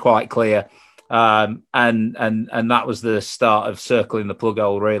wasn't quite clear. And that was the start of circling the plug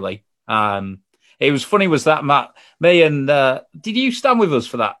hole, really. It was funny, was that, Matt? Me and did you stand with us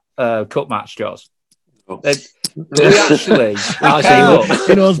for that cup match, Joss? We actually came up.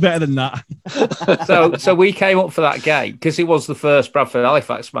 He knows better than that. So we came up for that game because it was the first Bradford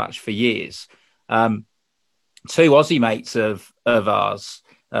Halifax match for years. Two Aussie mates of ours,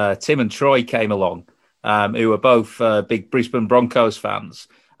 Tim and Troy, came along, who were both big Brisbane Broncos fans.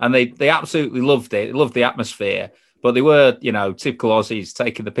 And they absolutely loved it. They loved the atmosphere. But they were, typical Aussies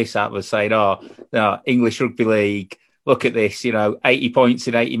taking the piss out of us, saying, English Rugby League, look at this, 80 points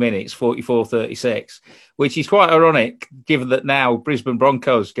in 80 minutes, 44-36, which is quite ironic, given that now Brisbane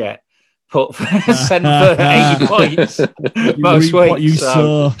Broncos get sent for 80 points most weeks.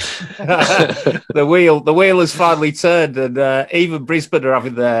 So the wheel has finally turned, and even Brisbane are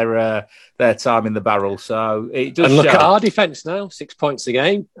having their time in the barrel. So it does. And look at our defence now, 6 points a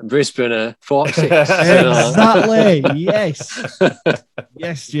game, and Brisbane are 46. Exactly.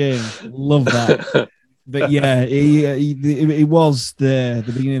 Yes, James, love that. But it was the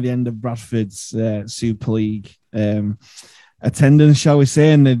beginning of the end of Bradford's Super League attendance, shall we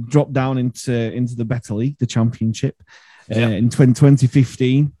say, and they dropped down into the better league, the Championship, in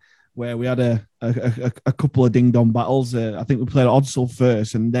 2015, where we had a couple of ding-dong battles. I think we played at Odsal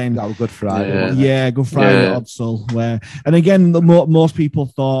first, and then that was Good Friday. Good Friday at Odsal. And again, most people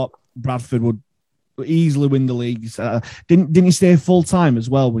thought Bradford would easily win the league. Didn't he stay full time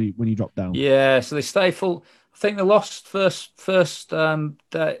as well when he dropped down? Yeah, so they stay full. I think they lost first game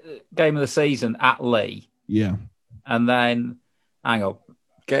of the season at Leigh. Yeah. And then, hang on,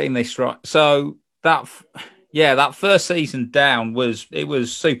 getting this right. So that first season down was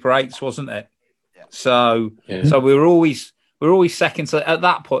Super 8s, wasn't it? Yeah. So we were always second to, at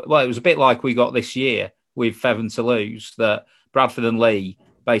that point. Well, it was a bit like we got this year with Feven to lose, that Bradford and Leigh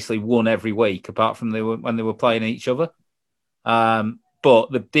basically won every week, apart from when they were playing each other.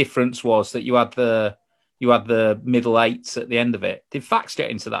 But the difference was that you had the middle 8s at the end of it. Did Fax get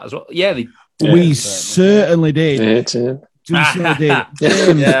into that as well? Yeah, we certainly did. Hang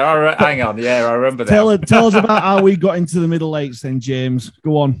on. Yeah, I remember that. Tell us about how we got into the middle 8s then, James.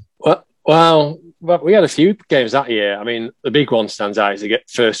 Go on. Well, we had a few games that year. I mean, the big one stands out is they get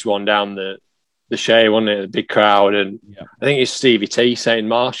first one down the the Shea, wasn't it? A big crowd. And I think it's Stevie T saying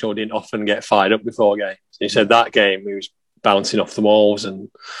Marshall didn't often get fired up before games. He said that game he was bouncing off the walls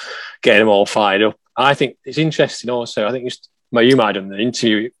and getting them all fired up. I think it's interesting also. I think you might have done an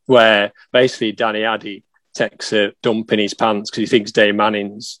interview where basically Danny Addy takes a dump in his pants because he thinks Dave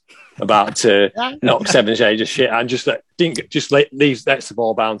Manning's about to knock Seven Shades of shit and lets the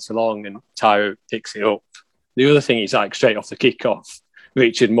ball bounce along and Tyro picks it up. The other thing is like straight off the kickoff,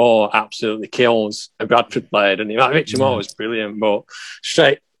 Richard Moore absolutely kills a Bradford player, and Richard Moore was brilliant, but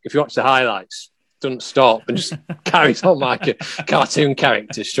straight, if you watch the highlights, doesn't stop and just carries on like a cartoon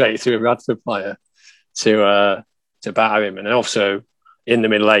character straight through a Bradford player to batter him. And also in the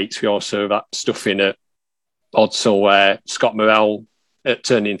middle eights, we also have that stuff in at Odsal where Scott Morrell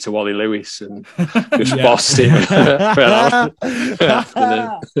turned into Wally Lewis and just bossed him for an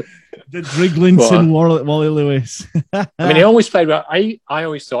afternoon. The Driglinson Wally Lewis. I mean, he always played well. I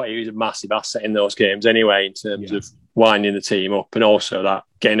always thought he was a massive asset in those games anyway, in terms of winding the team up and also that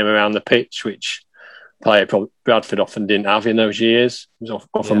getting him around the pitch, which player Bradford often didn't have in those years. It was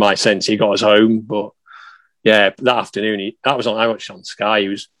often my sense he got us home. But yeah, that afternoon, I watched on Sky. He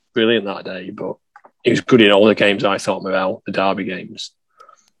was brilliant that day, but he was good in all the games, I thought, Morrell, the derby games.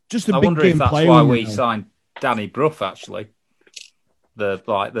 Just a I big wonder game if that's player why we signed Danny Brough, actually. The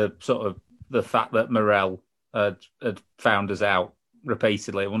fact that Morrell had found us out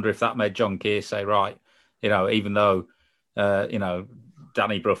repeatedly. I wonder if that made John Keir say, right, even though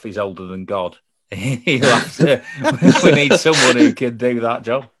Danny Brough is older than God, he'll have to, we need someone who can do that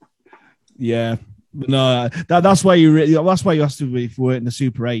job. Yeah. No, that's why you have to be for in the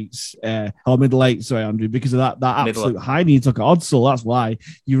Super 8s or Middle 8s, sorry, Andrew, because of that absolute high you took at Odsal. That's why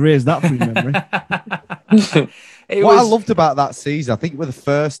you raised that from memory. I loved about that season, I think with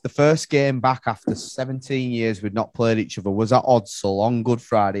the first game back after 17 years we'd not played each other was at Odsal on Good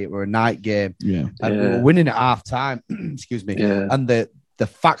Friday. It were a night game, and we were winning at half time. Excuse me, and the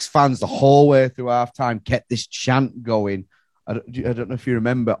Fax fans the whole way through half time kept this chant going. I don't know if you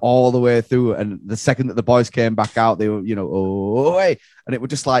remember all the way through, and the second that the boys came back out, they were, oh, hey, and it was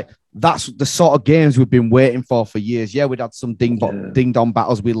just like that's the sort of games we've been waiting for years. Yeah, we'd had some ding dong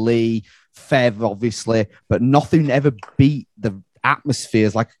battles with Lee, Fev, obviously, but nothing ever beat the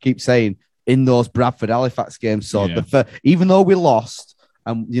atmospheres, like I keep saying, in those Bradford Halifax games. So even though we lost,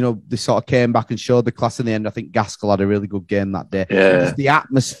 and they sort of came back and showed the class in the end. I think Gaskell had a really good game that day. Just the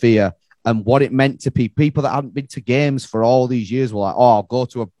atmosphere. And what it meant to people that hadn't been to games for all these years were like, oh, I'll go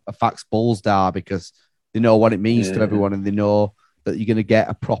to a Fax Bulls derby because they know what it means to everyone and they know that you're going to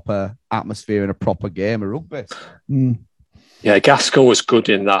get a proper atmosphere and a proper game of rugby. Yeah, Gaskell was good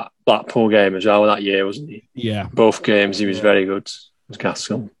in that Blackpool game as well that year, wasn't he? Yeah. Both games he was very good, was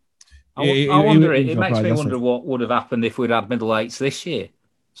Gaskell. I wonder, it makes me wonder what would have happened if we'd had middle eights this year.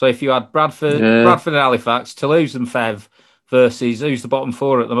 So if you had Bradford and Halifax, Toulouse and Fev, versus who's the bottom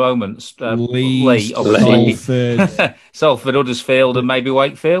four at the moment? Lee, Salford, Huddersfield, and maybe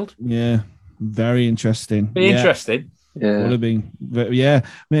Wakefield. Yeah, very interesting. Interesting. Yeah, would have been.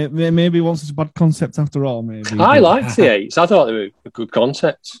 Maybe once it's a bad concept after all. Maybe I liked the eights. I thought they were a good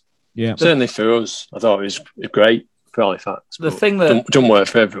concept. Yeah, certainly for us, I thought it was great for Halifax. The thing that doesn't work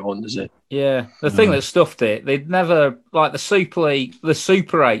for everyone, does it? Yeah, the thing that stuffed it, they'd never like the Super League. The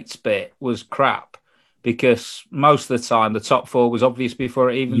Super 8s bit was crap. Because most of the time the top four was obvious before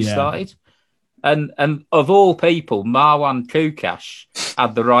it even started. And of all people, Marwan Kukash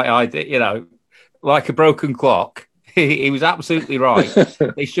had the right idea, like a broken clock. He was absolutely right.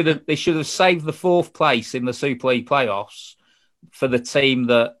 They should have saved the fourth place in the Super League playoffs for the team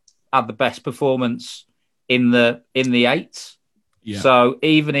that had the best performance in the eights. Yeah. So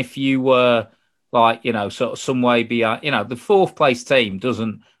even if you were sort of some way behind, the fourth place team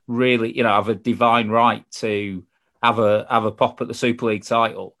doesn't really, have a divine right to have a pop at the Super League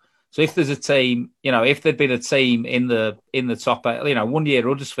title. So if there's a team, if there'd been a team in the top, 1 year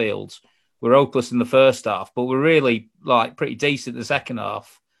Huddersfield were hopeless in the first half, but were really pretty decent in the second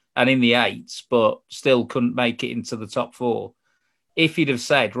half and in the eights, but still couldn't make it into the top four. If you'd have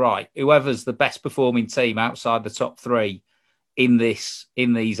said, right, whoever's the best performing team outside the top three in these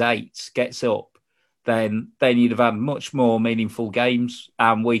eights gets up, then you'd have had much more meaningful games,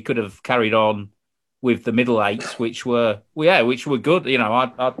 and we could have carried on with the middle eights, which were good.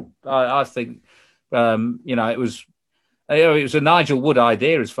 I think it was a Nigel Wood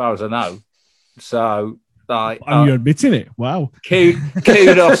idea as far as I know. So Like, you're admitting it. Wow.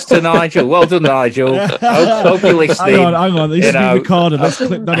 Kudos to Nigel. Well done, Nigel. Hope you're listening. Hang on. This is being recorded. Let's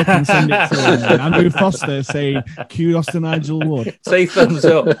clip that up and send it to him. Andrew Foster saying, kudos to Nigel Wood. 2 thumbs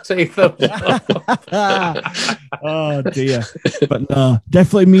up. 2 thumbs up. Oh, dear. But no,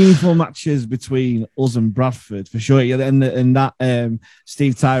 definitely meaningful matches between us and Bradford, for sure. Yeah, and that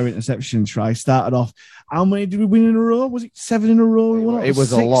Steve Tyler interception try started off. How many did we win in a row? Was it 7 in a row? It was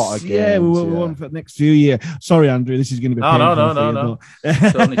 6? A lot of games. Yeah, we won for the next few years. Sorry, Andrew, this is going to be no.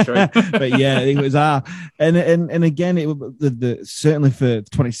 It's only true. But yeah, it was and again, certainly for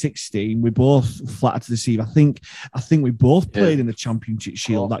 2016, we both flattered to deceive. I think we both played in the Championship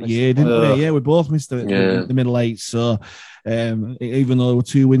Shield that year, didn't we? Yeah, we both missed the middle eight. So even though there were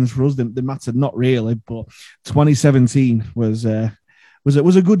 2 wins for us, they mattered not really. But 2017 was a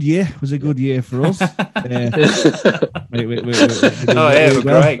good year. It was a good year for us. Great.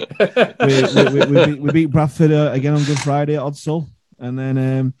 We beat Bradford again on Good Friday at Odsall, and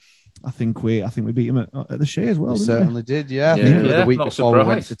then I think we beat him at the Shea as well. We certainly did. Yeah. The week before we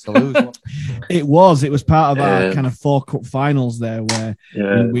went to Toulouse. It was part of our kind of 4 cup finals there, where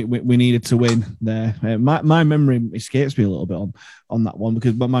we needed to win there. My memory escapes me a little bit on that one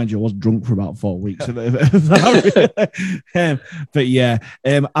because, but mind you, I was drunk for about 4 weeks. But yeah,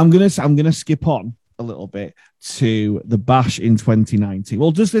 I'm gonna skip on a little bit to the Bash in 2019.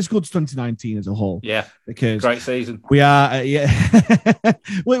 Well, just let's go to 2019 as a whole. Yeah, because great season. We are,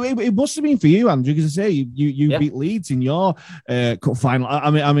 well, it must have been for you, Andrew, because I say you beat Leeds in your cup final.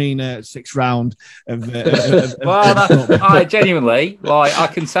 I mean, 6th round of. I genuinely I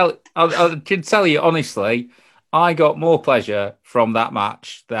can tell you honestly, I got more pleasure from that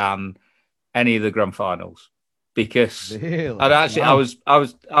match than any of the grand finals because I was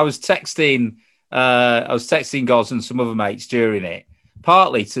texting. I was texting Goz and some other mates during it,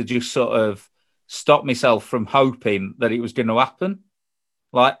 partly to just sort of stop myself from hoping that it was going to happen.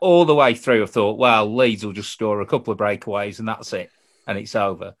 Like all the way through, I thought, well, Leeds will just score a couple of breakaways and that's it, and it's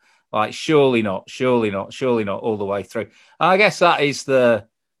over. Like surely not all the way through. And I guess that's the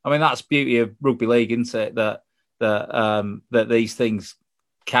beauty of rugby league, isn't it? That these things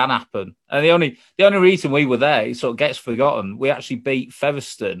can happen. And the only reason we were there, it sort of gets forgotten. We actually beat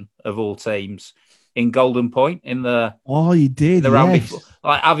Featherstone of all teams in Golden Point in the you did the round before,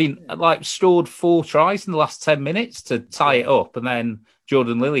 having scored 4 tries in the last 10 minutes to tie it up, and then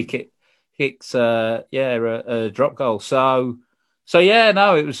Jordan Lilly kicks a drop goal. So yeah,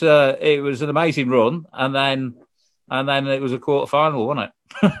 no, it was an amazing run, and then it was a quarter final, wasn't it?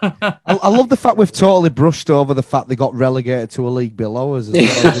 I love the fact we've totally brushed over the fact they got relegated to a league below us as well.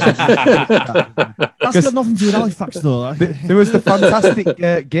 That's got nothing to do with Halifax, though. There was the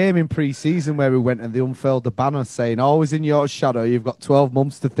fantastic game in pre-season where we went and they unfurled the banner saying, always in your shadow, you've got 12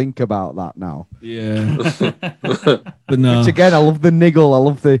 months to think about that now. Yeah. But no. Which again, I love the niggle. I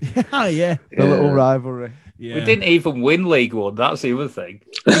love the little rivalry. Yeah. We didn't even win League One. That's the other thing.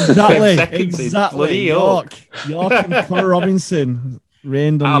 Exactly. York and Connor Robinson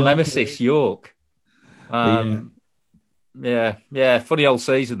reigned on our nemesis, York. Funny old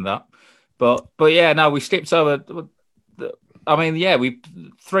season that. But yeah, no, we skipped over. We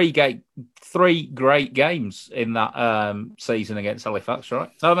 3 great games in that season against Halifax, right?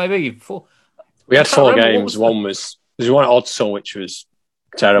 No, maybe 4. We had 4 games. One was at Odsall, which was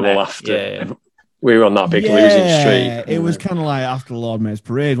terrible after. Yeah. We were on that big losing streak. It was kind of like after the Lord Mayor's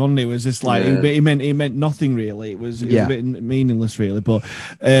Parade, wasn't it? It was just like it meant nothing really. It was a bit meaningless really. But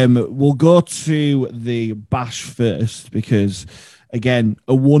we'll go to the Bash first because again,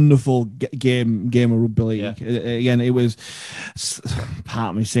 a wonderful game of rugby league. Yeah. Again, it was part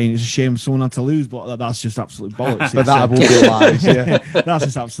of me saying it's a shame someone had to lose, but that's just absolute bollocks. But that will be lies. Yeah, that's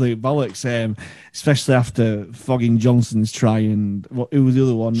just absolute bollocks. Especially after Fogging Johnson's try and who was the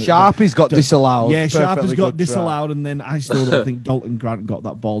other one? Sharpie's got disallowed. Yeah, Sharpie's got disallowed, and then I still don't think Dalton Grant got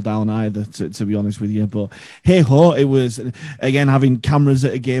that ball down either. To be honest with you, but hey ho, it was again having cameras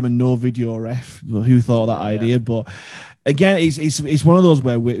at a game and no video ref. Who thought of that idea? But again, it's one of those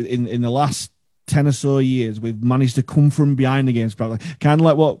where we in the last 10 or so years, we've managed to come from behind against Bradford. Kind of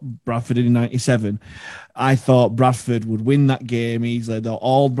like what Bradford did in 97. I thought Bradford would win that game easily.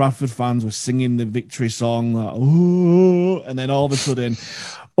 All Bradford fans were singing the victory song, like, ooh, and then all of a sudden,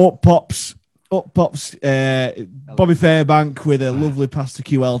 up pops Bobby Fairbank with a lovely pass to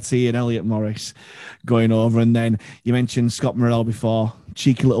QLT and Elliot Morris going over. And then you mentioned Scott Morrell before,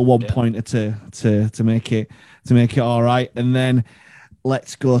 cheeky little one-pointer to make it all right. And then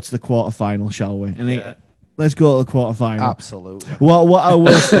let's go to the quarterfinal, shall we? And Let's go to the quarterfinal. Absolutely. Well, what I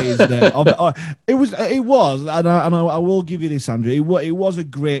will say is that it was, and I will give you this, Andrew. It was a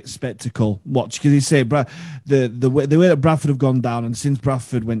great spectacle watch because you say, the way that Bradford have gone down, and since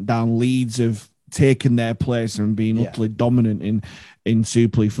Bradford went down, Leeds have taken their place and been utterly dominant in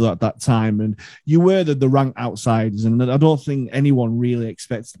Super League for that time. And you were the ranked outsiders, and I don't think anyone really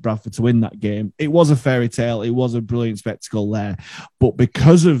expected Bradford to win that game. It was a fairy tale. It was a brilliant spectacle there, but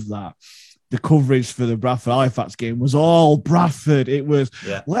because of that, the coverage for the Bradford Halifax game was all Bradford. It was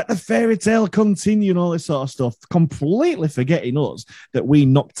let the fairy tale continue and all this sort of stuff, completely forgetting us that we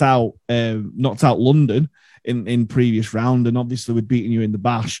knocked out London in previous round, and obviously we'd beaten you in the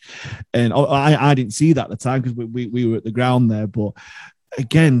Bash. And I didn't see that at the time because we were at the ground there. But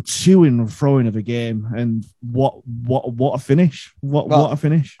again, to and throwing of a game, and what a finish! What a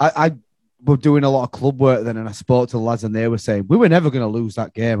finish! I were doing a lot of club work then, and I spoke to the lads, and they were saying we were never going to lose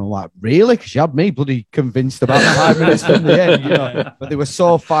that game. I'm like, really? Because you had me bloody convinced about 5 minutes from the end, you know. But they were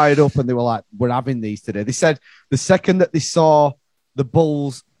so fired up, and they were like, we're having these today. They said the second that they saw the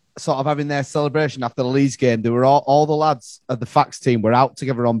Bulls sort of having their celebration after the Leeds game, they were all the lads of the Fax team were out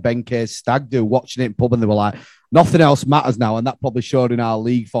together on Ben Kay's stag do, watching it in pub, and they were like, nothing else matters now. And that probably showed in our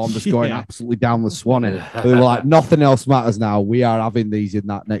league form just going absolutely down the Swanee. But they were like, nothing else matters now. We are having these in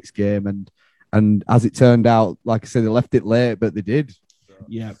that next game. And as it turned out, like I said, they left it late, but they did.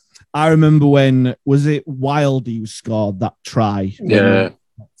 Yeah. I remember when, was it Wildy who scored that try? Yeah.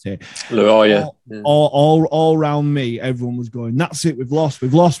 Leroy, all around me, everyone was going, that's it, we've lost. I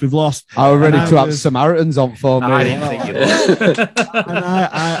was ready to have Samaritans on for me. I didn't think it was. And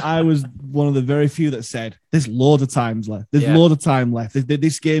I was one of the very few that said, there's loads of times left. There's loads of time left.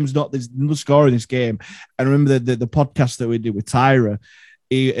 This game's not, there's no score in this game. And I remember the podcast that we did with Tyra,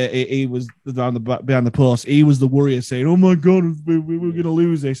 he was behind the post. He was the worrier saying, oh my God, we're going to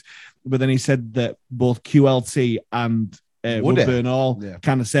lose this. But then he said that both QLT and Woodburn all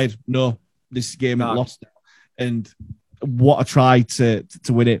kind of said, no, this game is lost now. And what a try to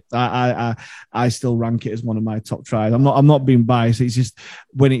win it. I still rank it as one of my top tries. I'm not being biased. It's just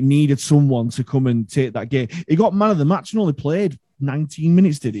when it needed someone to come and take that game. He got man of the match and only played 19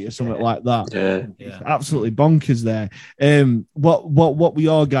 minutes, did he, or something like that? Yeah. Absolutely bonkers there. What were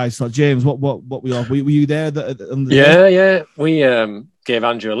your guys thought? James, what were you there? Yeah. We gave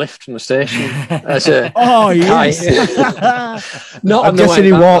Andrew a lift from the station. I'm guessing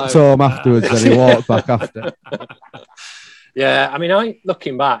he walked home afterwards, then he walked back after. Yeah, I mean,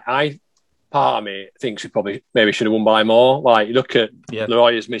 looking back, part of me thinks we probably maybe should have won by more. Like, you look at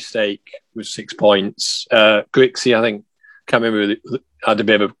Leroy's mistake was 6 points. Grixie, I think, can't remember, had a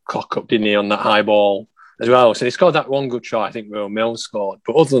bit of a cock up, didn't he, on that high ball as well. So he scored that one good try, I think Will Mills scored.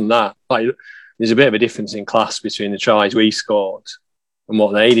 But other than that, like, there's a bit of a difference in class between the tries we scored and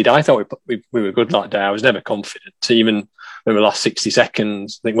what they did. I thought we were good that day. I was never confident to even in the last 60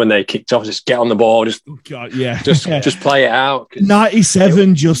 seconds. I think when they kicked off, just get on the ball, just play it out.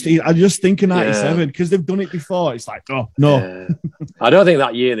 97, I just think of 97 because they've done it before. It's like, oh no. Yeah. I don't think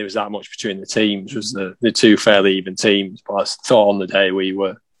that year there was that much between the teams. Was the two fairly even teams? But I thought on the day we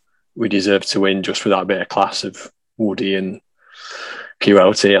deserved to win just for that bit of class of Woody and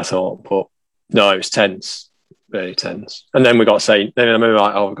QLT. I thought, but no, it was tense. Very tense. And then we got Saints. Then I remember,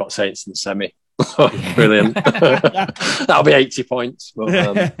 like, we got Saints in the semi. Brilliant. That'll be 80 points. But,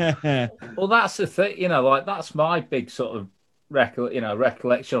 well, that's the thing, like that's my big sort of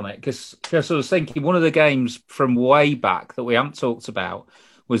recollection on it. Because I was thinking one of the games from way back that we haven't talked about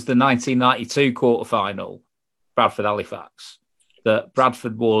was the 1992 quarterfinal, Bradford Halifax, that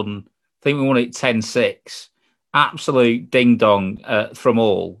Bradford won. I think we won it 10-6. Absolute ding dong from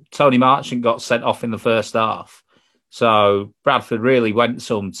all. Tony Marchant got sent off in the first half, so Bradford really went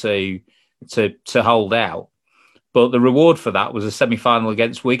some to hold out. But the reward for that was a semi-final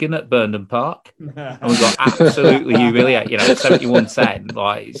against Wigan at Burnham Park, and we got absolutely humiliated. 71-10,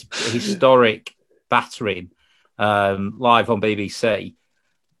 like it's historic battering live on BBC.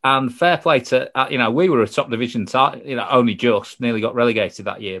 And fair play to we were a top division side. Only just nearly got relegated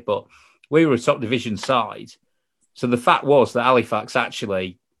that year, but we were a top division side. So the fact was that Halifax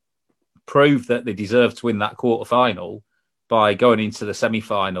actually proved that they deserved to win that quarter-final by going into the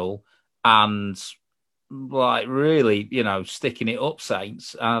semi-final and, like, really, sticking it up,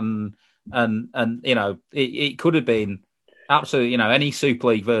 Saints. And it could have been absolutely, any Super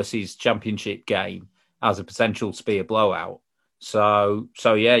League versus Championship game has a potential to be a blowout. So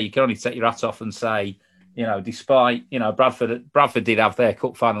yeah, you can only take your hat off and say, despite, Bradford did have their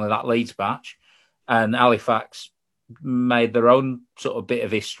cup final in that Leeds match, and Halifax made their own sort of bit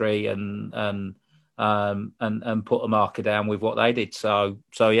of history and put a marker down with what they did. So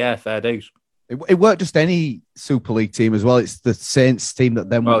yeah, fair dues. It weren't just any Super League team as well. It's the Saints team that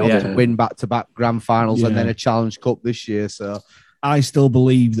then went on to win back-to-back grand finals and then a Challenge Cup this year. So I still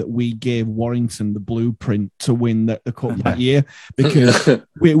believe that we gave Warrington the blueprint to win the cup that year because I'm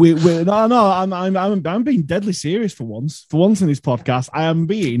being deadly serious for once. For once in this podcast, I am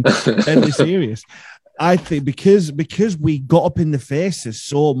being deadly serious. I think because we got up in the faces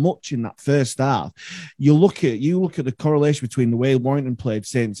so much in that first half, you look at the correlation between the way Warrington played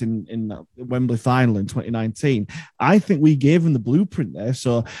Saints in that Wembley final in 2019. I think we gave them the blueprint there.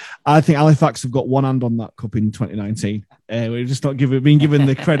 So I think Halifax have got one hand on that cup in 2019. We're just not being given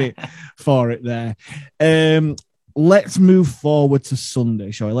the credit for it there. Let's move forward to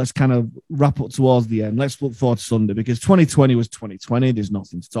Sunday, shall we? Let's kind of wrap up towards the end. Let's look forward to Sunday because 2020 was 2020. There's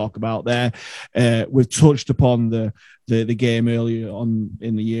nothing to talk about there. We've touched upon the game earlier on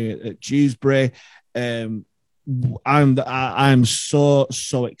in the year at Dewsbury. I'm so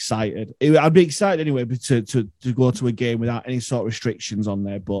excited. I'd be excited anyway to go to a game without any sort of restrictions on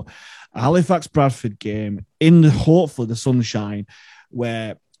there. But a Halifax Bradford game in hopefully the sunshine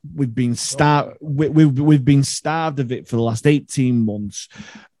where we've been starved of it for the last 18 months.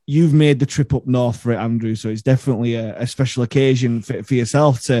 You've made the trip up north for it, Andrew, so it's definitely a special occasion for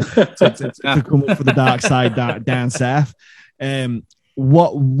yourself to come up for the dark side down south.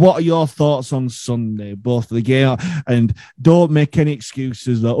 What are your thoughts on Sunday, both for the game, and don't make any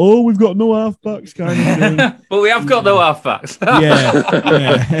excuses that we've got no halfbacks kind of thing. But we have got no halfbacks.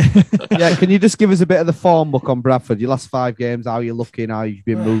 Yeah. Can you just give us a bit of the form book on Bradford? Your last 5 games, how you're looking, how you've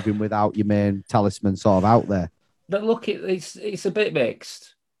been moving without your main talisman sort of out there. But look, it's a bit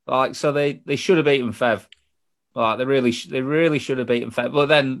mixed. Like, so they should have beaten Fev. Like they really should have beaten Fev. But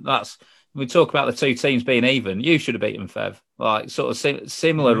then we talk about the two teams being even. You should have beaten Fev. Like sort of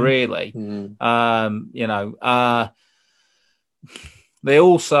similar, really. I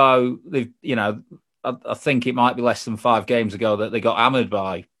think it might be less than 5 games ago that they got hammered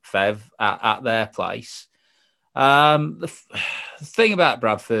by Fev at their place. The thing about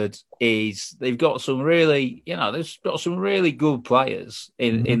Bradford is they've got some really, they've got some really good players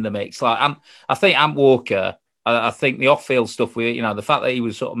in the mix. Like I think Ant Walker. I think the off-field stuff, the fact that he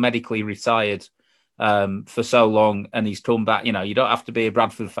was sort of medically retired for so long and he's come back, you don't have to be a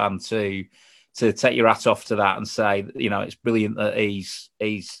Bradford fan to take your hat off to that and say, it's brilliant that he's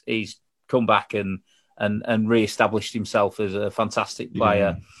come back and re-established himself as a fantastic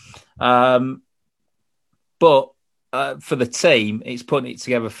player. Yeah. But for the team, it's putting it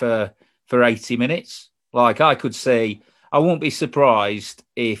together for 80 minutes. Like I could see, I won't be surprised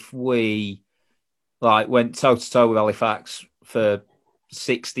if we went toe-to-toe with Halifax for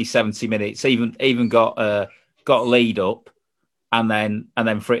 60, 70 minutes, even got a lead up and then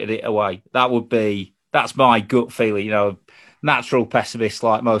frittered it away. That's my gut feeling, natural pessimist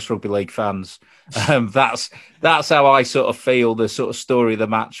like most rugby league fans. That's how I sort of feel the sort of story of the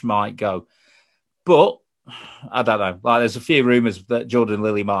match might go. But I don't know. Like there's a few rumours that Jordan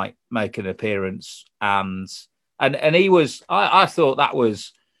Lilly might make an appearance and he was, I thought that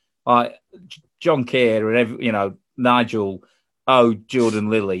was like John Keir and Nigel owed Jordan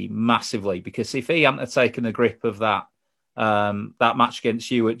Lilly massively because if he hadn't taken the grip of that match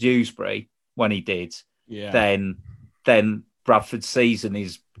against you at Dewsbury when he did, then Bradford's season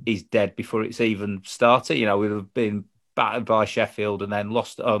is dead before it's even started. We'd have been battered by Sheffield and then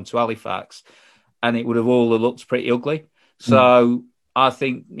lost at home to Halifax, and it would have all looked pretty ugly. So I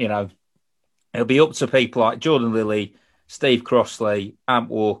think it'll be up to people like Jordan Lilly, Steve Crossley, Ant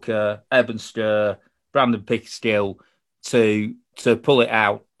Walker, Eben Stir, Brandon Pickersgill to pull it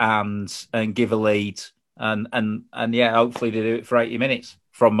out and give a lead and hopefully they do it for 80 minutes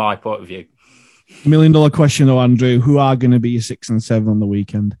from my point of view. $1 million question though, Andrew, who are going to be your 6 and 7 on the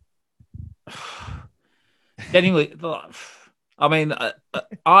weekend? Anyway, I mean,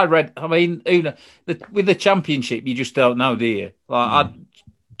 with the championship, you just don't know, do you?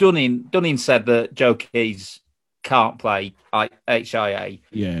 Dunning said that Joe Keys can't play HIA.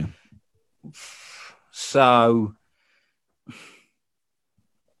 Yeah. So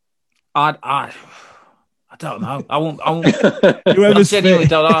I don't know. I won't. I genuinely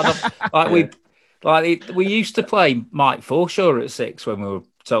don't know. We used to play Mike Forshaw at 6 when we were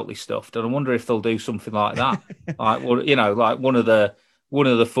totally stuffed, and I wonder if they'll do something like that. Like one of the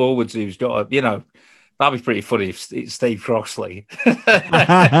forwards who's got that'd be pretty funny if it's Steve Crossley.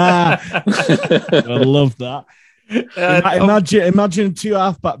 I love that. Imagine 2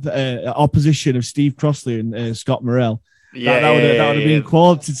 halfback opposition of Steve Crossley and Scott Morrell. That would have been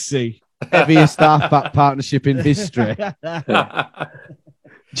quality to see. Heaviest halfback partnership in history.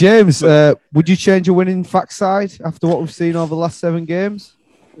 James, would you change your winning fact side after what we've seen over the last 7 games?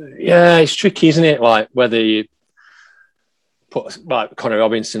 Yeah, it's tricky, isn't it? Like whether you put like Connor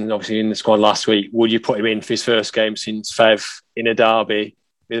Robinson, obviously in the squad last week, would you put him in for his first game since Fev in a derby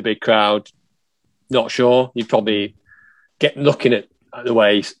with a big crowd? Not sure. You'd probably get looking at the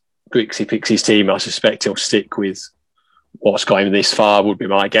way Grixie picks his team. I suspect he'll stick with what's got him this far, would be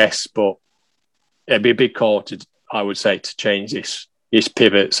my guess. But it'd be a big call I would say, to change his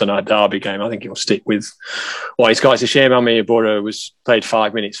pivots on our derby game. I think he'll stick with what he's got. It's a shame Amir Burrow played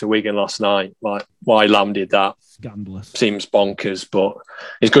 5 minutes for Wigan last night. Like, why Lamb did that scandalous. Seems bonkers, but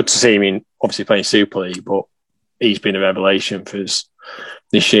it's good to see him obviously playing Super League, but he's been a revelation for us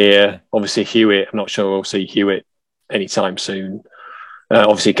this year. Obviously Hewitt, I'm not sure we'll see Hewitt anytime soon.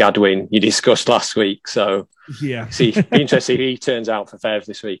 Obviously Gadwin, you discussed last week, so yeah, be interesting if he turns out for Fev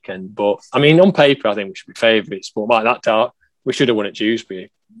this weekend. But I mean, on paper, I think we should be favourites, but like that dark, we should have won at Dewsbury.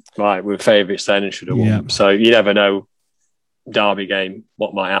 Right, we were favourites then and should have won. So you never know, derby game,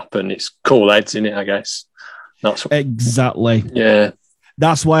 what might happen. It's cool heads in it, I guess. That's exactly. Yeah.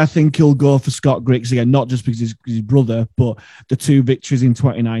 That's why I think he'll go for Scott Griggs again, not just because he's his brother, but the 2 victories in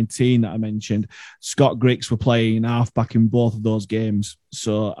 2019 that I mentioned. Scott Griggs were playing halfback in both of those games.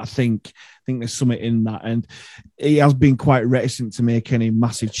 So I think there's something in that. And he has been quite reticent to make any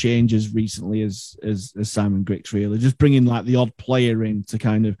massive changes recently as Simon Griggs, really. Just bringing like the odd player in to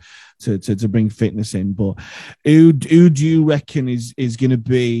kind of to bring fitness in. But who do you reckon is going to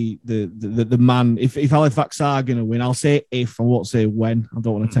be the man? If Halifax are going to win, I'll say if, I won't say when. I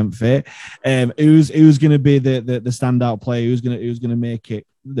don't want to tempt fate. Who's going to be the standout player? Who's going to make it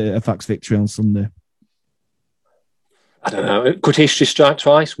the Halifax victory on Sunday? I don't know. Could history strike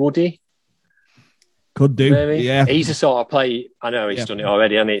twice? Would he? Could do. Maybe. Yeah. He's a sort of play. I know he's done it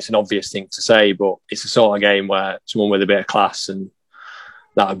already. I mean, it's an obvious thing to say, but it's a sort of game where someone with a bit of class and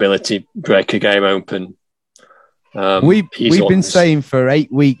that ability break a game open. We've been saying for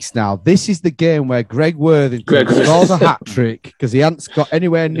 8 weeks now, this is the game where Greg Worthington scores a hat trick because he hasn't got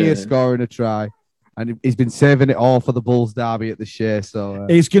anywhere near scoring a try. And he's been saving it all for the Bulls derby at the Shea. So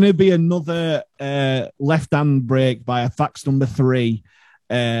it's going to be another left-hand break by a fax number 3,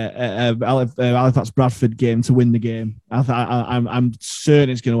 Halifax Bradford game to win the game. I'm certain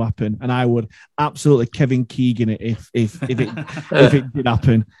it's going to happen, and I would absolutely Kevin Keegan it if it did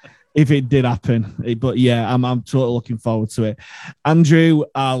happen. If it did happen, but yeah, I'm totally looking forward to it. Andrew,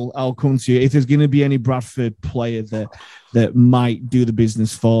 I'll come to you. If there's going to be any Bradford player that might do the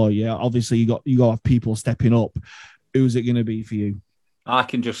business for you, obviously you got to have people stepping up. Who's it going to be for you? I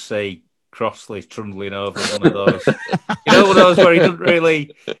can just see Crossley trundling over one of those. You know, one of those where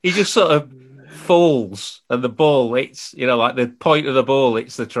he just sort of falls, and the ball, it's like the point of the ball,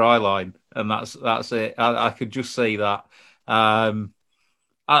 it's the try line, and that's it. I could just see that.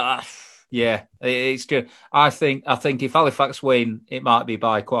 It's good. I think if Halifax win, it might be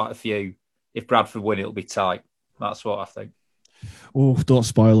by quite a few. If Bradford win, it'll be tight. That's what I think. Oh, don't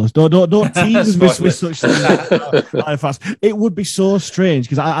spoil us! Don't tease us with such things. Halifax. It would be so strange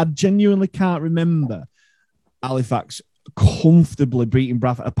because I genuinely can't remember Halifax comfortably beating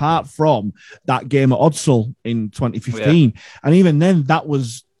Bradford, apart from that game at Odsal in 2015, and even then, it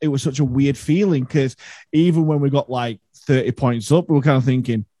was such a weird feeling because even when we got like 30 points up, we were kind of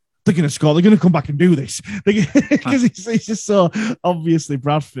thinking, they're going to score, they're going to come back and do this. Because it's just so obviously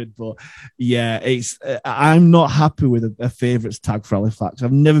Bradford. But yeah, I'm not happy with a favourites tag for Halifax.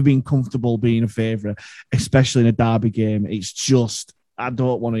 I've never been comfortable being a favourite, especially in a derby game. It's just, I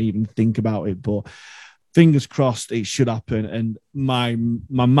don't want to even think about it. But fingers crossed it should happen. And my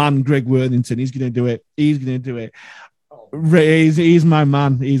man, Greg Worthington, he's going to do it. He's going to do it. He's my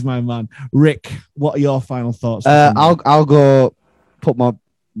man. He's my man. Rick, what are your final thoughts? I'll go put my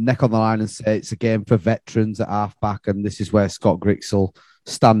neck on the line and say it's a game for veterans at halfback, and this is where Scott Griggs will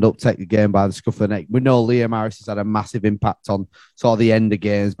stand up, take the game by the scruff of the neck. We know Liam Harris has had a massive impact on sort of the end of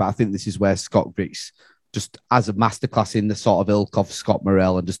games, but I think this is where Scott Griggs just has a masterclass in the sort of ilk of Scott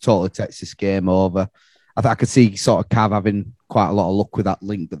Morrell and just totally takes this game over. I think I could see sort of Cav having quite a lot of luck with that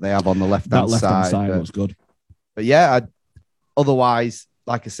link that they have on the left-hand side. That left-hand side looks good. But yeah, otherwise,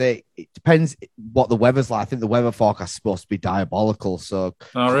 like I say, it depends what the weather's like. I think the weather forecast is supposed to be diabolical. So,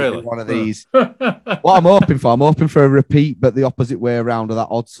 really? One of these. What I'm hoping for a repeat, but the opposite way around of that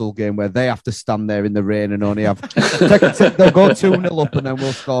Odsal game where they have to stand there in the rain and only have. They'll go 2-0 up and then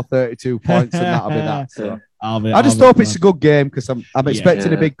we'll score 32 points, and that'll be that. So. I just hope it's a good game because I'm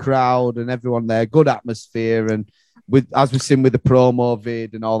expecting a big crowd and everyone there, good atmosphere, and as we've seen with the promo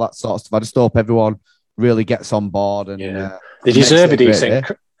vid and all that sort of stuff. I just hope everyone really gets on board and they deserve a decent.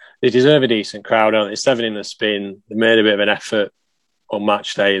 They deserve a decent crowd, don't they? 7 in the spin. They made a bit of an effort on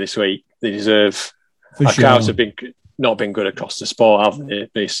match day this week. They deserve. Crowds have been. not been good across the sport, have they,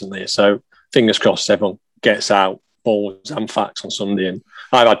 recently? So fingers crossed everyone gets out, balls and facts on Sunday. And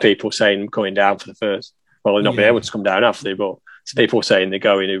I've had people saying I'm coming down for the first. Well, they've not been able to come down after, but it's people saying they're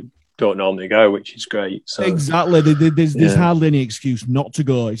going who don't normally go, which is great. So exactly, there's hardly any excuse not to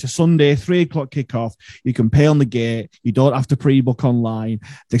go. It's a Sunday 3 o'clock kickoff. You can pay on the gate. You don't have to pre-book online.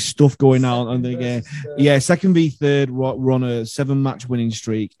 There's stuff going on the game. Second v third. We're on a 7-match winning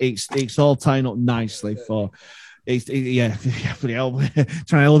streak. It's all tying up nicely for. Pretty hell, trying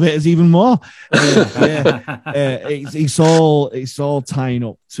to elevate us even more. It's all tying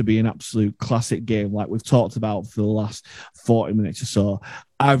up to be an absolute classic game, like we've talked about for the last 40 minutes or so.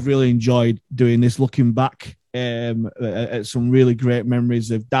 I've really enjoyed doing this, looking back at some really great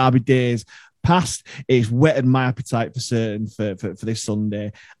memories of Derby days past. It's whetted my appetite for certain for this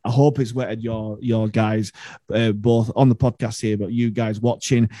Sunday. I hope it's whetted your guys, both on the podcast here, but you guys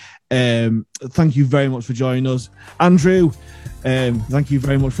watching. Thank you very much for joining us, Andrew. Thank you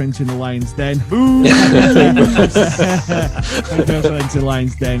very much for entering the Lions Den. Thank you very much for entering the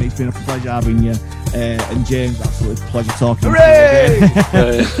Lions Den. It's been a pleasure having you, and James, absolutely pleasure talking to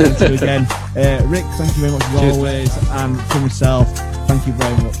you again. Rick, thank you very much as always, and for myself, thank you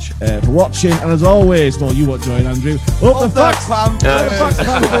very much for watching. And as always, well, you won't join Andrew. Up the facts,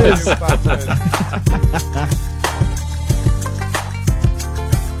 fam!